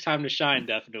Sid's time to shine,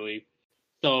 definitely.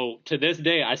 So to this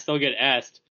day, I still get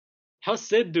asked, "How's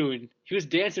Sid doing?" He was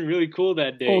dancing really cool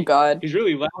that day. Oh God, he's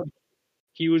really loud.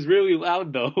 He was really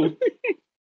loud though.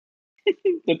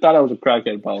 They thought I was a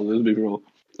crackhead, pal. Let's be real.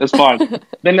 It's fine.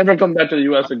 They never come back to the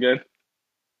U.S. again.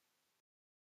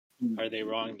 Are they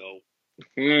wrong though?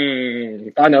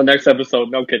 I know. Next episode.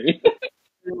 No kidding.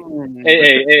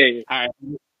 Hey. All right,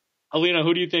 Alina,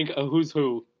 who do you think? Who's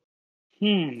who?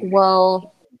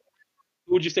 Well,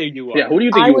 who would you say you are? Yeah, who do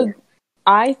you think you are?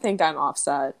 I think I'm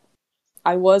Offset.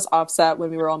 I was Offset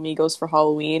when we were all Migos for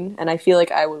Halloween, and I feel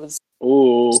like I was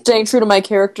staying true to my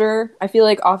character. I feel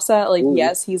like Offset,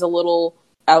 yes, he's a little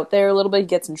out there a little bit, he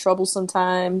gets in trouble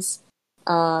sometimes,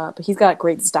 But he's got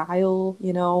great style,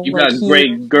 you know. You Like got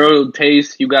great girl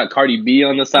taste. You got Cardi B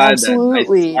on the side. That nice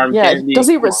absolutely, arm yeah. candy. Does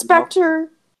he Come on, now. respect her?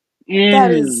 Mm.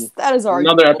 That is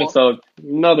Another arguable. episode.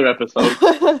 Another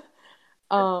episode.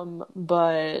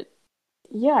 But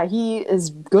yeah, he is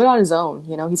good on his own.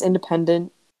 You know, he's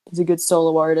independent. He's a good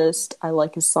solo artist. I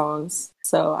like his songs,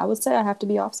 so I would say I have to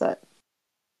be Offset.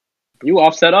 You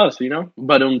offset us, you know,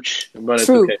 but it's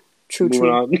True, okay. true, Moving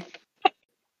true. on.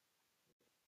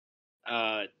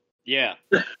 Yeah.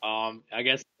 I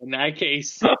guess in that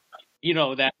case,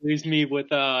 that leaves me with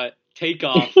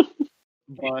Takeoff.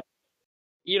 But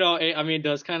I mean, it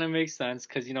does kind of make sense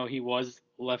because he was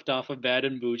left off of Bad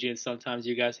and Bougie, and sometimes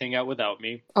you guys hang out without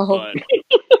me. Oh, But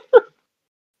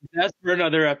that's for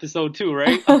another episode too,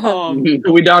 right?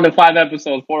 We down to 4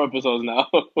 episodes now.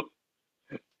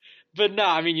 But no,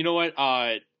 I mean, you know what?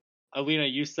 Alina,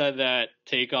 you said that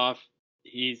Takeoff.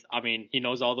 He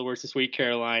knows all the words to Sweet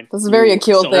Caroline. this is a very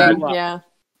Akil So thing. do I. Yeah,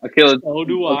 Akil's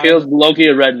low-key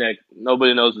a redneck.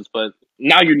 Nobody knows this, but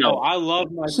now you know. Oh, I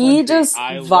love my he country. just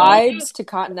I vibes to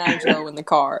Cotton Eye Joe in the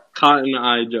car. Cotton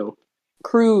Eye Joe.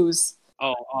 Cruise.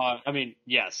 Oh, I mean,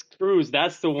 yes, Cruz.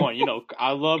 That's the one.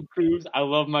 I love Cruz. I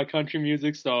love my country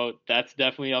music, so that's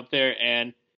definitely up there.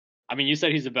 And I mean, you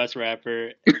said he's the best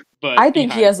rapper, but I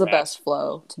think he has the rap, best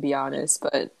flow, to be honest.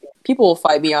 But people will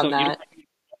fight me on so, that.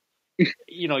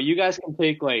 You guys can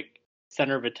take like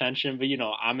center of attention, but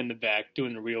I'm in the back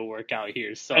doing the real work out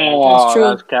here. So That's true.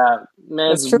 That's cap.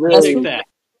 That's true. I'll That's take true. that.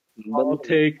 I'll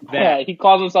take that. Yeah, he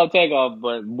calls himself Takeoff,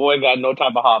 but boy got no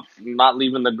type of hops. Not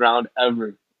leaving the ground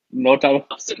ever. No type of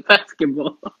hops in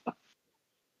basketball.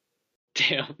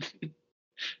 Damn.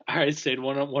 All right, Sid,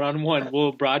 one on one.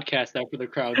 We'll broadcast that for the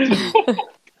crowd too.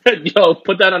 Yo,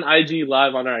 put that on IG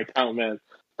live on our account, man.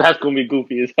 That's gonna be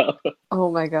goofy as hell.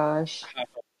 Oh my gosh.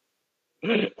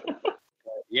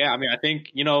 Yeah, I mean, I think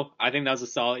that was a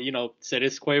solid. Sid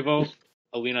is Quavo,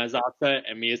 Alina is Offset,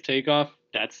 and me is Takeoff.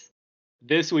 That's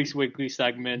this week's weekly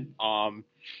segment. Do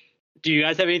you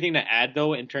guys have anything to add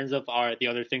though in terms of the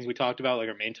other things we talked about, like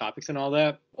our main topics and all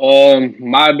that?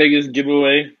 My biggest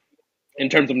giveaway in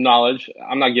terms of knowledge,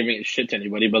 I'm not giving a shit to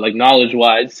anybody, but like knowledge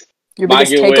wise, Your my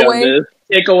biggest giveaway takeaway? on this,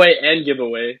 takeaway and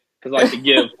giveaway, because I like to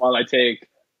give while I take.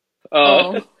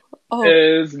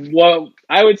 Is what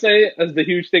I would say is the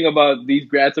huge thing about these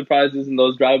grad surprises and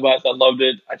those drive-bys. I loved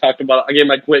it. I gave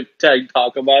my quick tag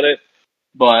talk about it,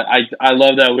 but I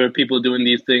love that we're people doing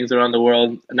these things around the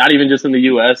world, not even just in the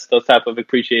U.S. Those type of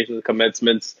appreciations,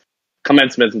 commencements.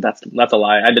 That's a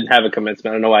lie. I didn't have a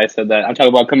commencement. I don't know why I said that. I'm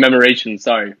talking about commemorations.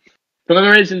 Sorry,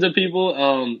 commemorations of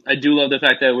people. I do love the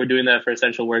fact that we're doing that for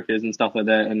essential workers and stuff like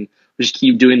that, and we just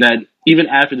keep doing that even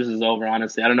after this is over.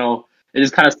 Honestly, I don't know. It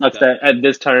just kind of sucks that at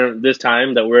this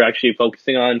time that we're actually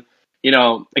focusing on,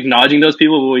 acknowledging those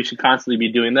people, but we should constantly be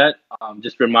doing that.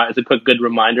 It's a quick, good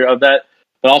reminder of that.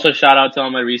 But also shout out to all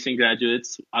my recent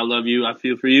graduates. I love you. I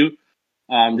feel for you.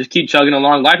 Just keep chugging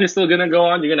along. Life is still gonna go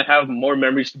on. You're gonna have more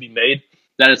memories to be made.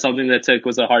 That is something that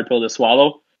was a hard pill to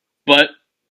swallow, but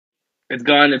it's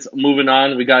gone. It's moving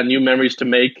on. We got new memories to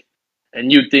make and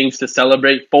new things to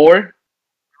celebrate for.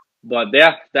 But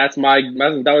yeah, that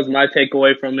was my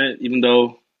takeaway from it. Even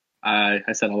though I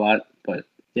said a lot, but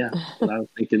yeah, that's what I was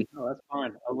thinking. No, that's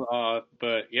fine.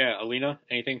 But yeah, Alina,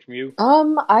 anything from you?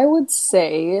 I would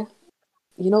say,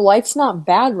 life's not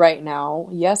bad right now.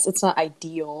 Yes, it's not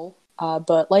ideal,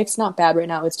 but life's not bad right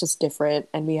now. It's just different,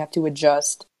 and we have to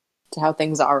adjust to how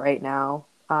things are right now.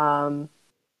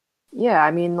 Yeah,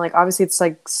 I mean, like, obviously it's,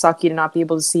 like, sucky to not be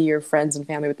able to see your friends and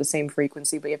family with the same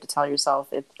frequency, but you have to tell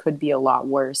yourself it could be a lot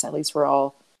worse. At least we're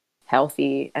all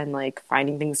healthy and, like,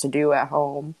 finding things to do at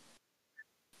home.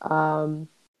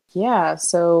 Yeah,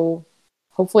 so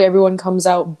hopefully everyone comes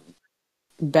out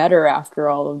better after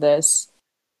all of this,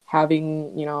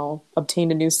 having,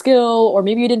 obtained a new skill, or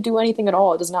maybe you didn't do anything at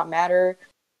all. It does not matter.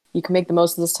 You can make the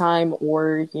most of this time,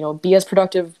 or, be as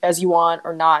productive as you want,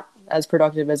 or not as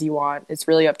productive as you want. It's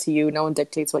really up to you. No one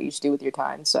dictates what you should do with your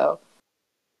time. So,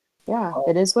 yeah,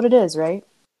 it is what it is, right?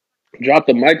 Drop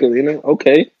the mic, Alina.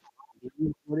 Okay.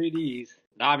 What it is.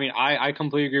 No, I mean, I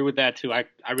completely agree with that too. I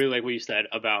really like what you said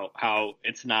about how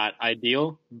it's not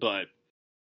ideal, but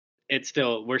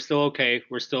we're still okay.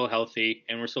 We're still healthy,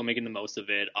 and we're still making the most of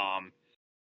it.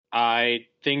 I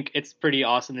think it's pretty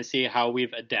awesome to see how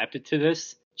we've adapted to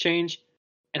this change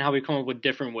and how we come up with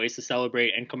different ways to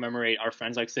celebrate and commemorate our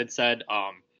friends, like Sid said.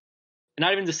 And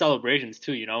not even just celebrations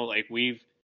too, like we've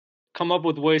come up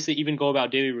with ways to even go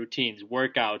about daily routines,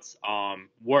 workouts,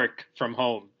 work from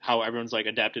home, how everyone's like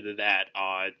adapted to that.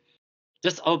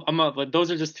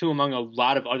 Those are just two among a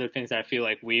lot of other things that I feel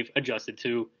like we've adjusted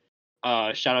to.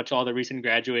 Shout out to all the recent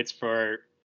graduates for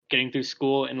getting through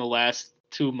school in the last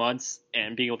 2 months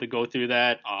and being able to go through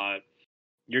that.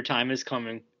 Your time is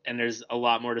coming, and there's a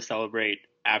lot more to celebrate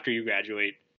after you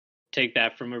graduate. Take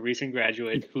that from a recent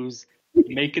graduate who's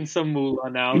making some moolah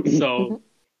now. So,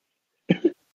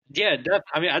 yeah,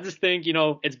 I mean, I just think,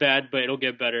 it's bad, but it'll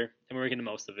get better, and we're making the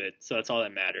most of it. So that's all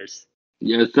that matters.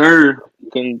 Yes, sir.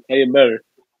 Couldn't say it better.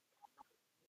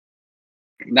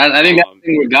 I think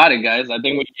we got it, guys. I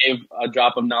think we gave a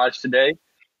drop of knowledge today.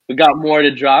 We got more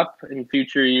to drop in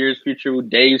future years, future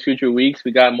days, future weeks.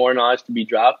 We got more knowledge to be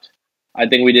dropped. I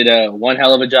think we did one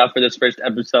hell of a job for this first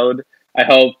episode. I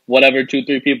hope whatever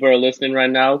 2-3 people are listening right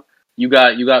now, you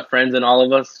got friends in all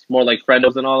of us, more like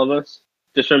friendos in all of us.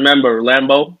 Just remember,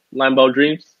 Lambo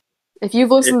dreams. If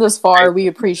you've listened this far, we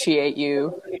appreciate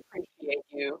you.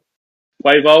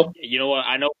 Quavo. You know what?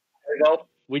 I know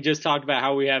we just talked about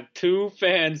how we have 2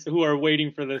 fans who are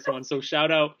waiting for this one. So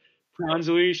shout out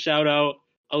Pranzui, shout out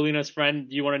Alina's friend.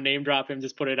 Do you want to name drop him?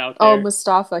 Just put it out there. Oh,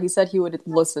 Mustafa. He said he would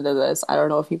listen to this. I don't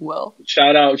know if he will.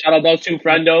 Shout out those 2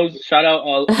 friendos. Shout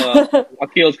out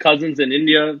Akil's cousins in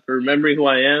India for remembering who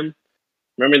I am.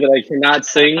 Remember that I cannot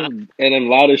sing and I'm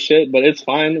loud as shit, but it's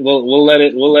fine. We'll let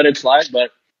it slide.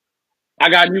 But I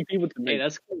got new people to meet. Hey,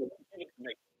 that's cool.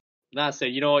 Say,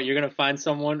 you know what? You're gonna find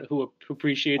someone who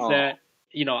appreciates that.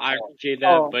 I appreciate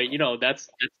that, but that's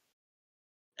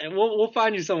and we'll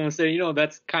find you someone. Say,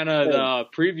 that's kind of the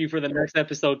preview for the next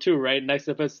episode too, right? Next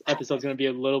episode's gonna be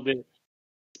a little bit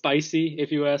spicy,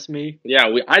 if you ask me. Yeah,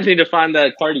 I need to find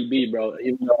that Cardi B, bro.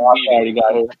 Even though I already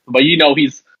got her, but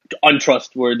he's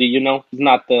untrustworthy. He's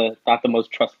not the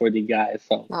most trustworthy guy.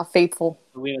 So not faithful.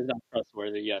 Alina's not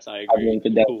trustworthy. Yes, I agree.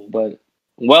 Cool. But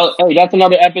well, hey, that's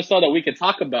another episode that we could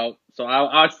talk about. So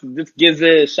this gives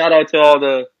a shout out to all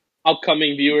the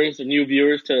upcoming viewers and new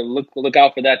viewers to look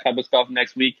out for that type of stuff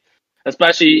next week.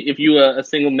 Especially if you are a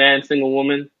single man, single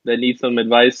woman that needs some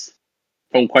advice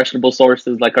from questionable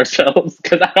sources like ourselves,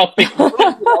 because I don't think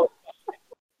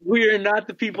we are not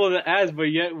the people that ask, but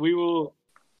yet we will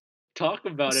talk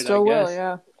about it. Still I guess. Will,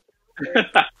 yeah.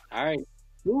 All right.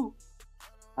 Woo.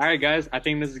 All right, guys. I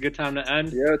think this is a good time to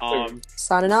end. Yeah,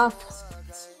 signing off.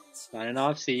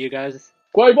 See you guys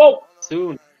Quavo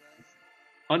soon.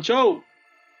 Huncho.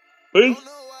 Peace.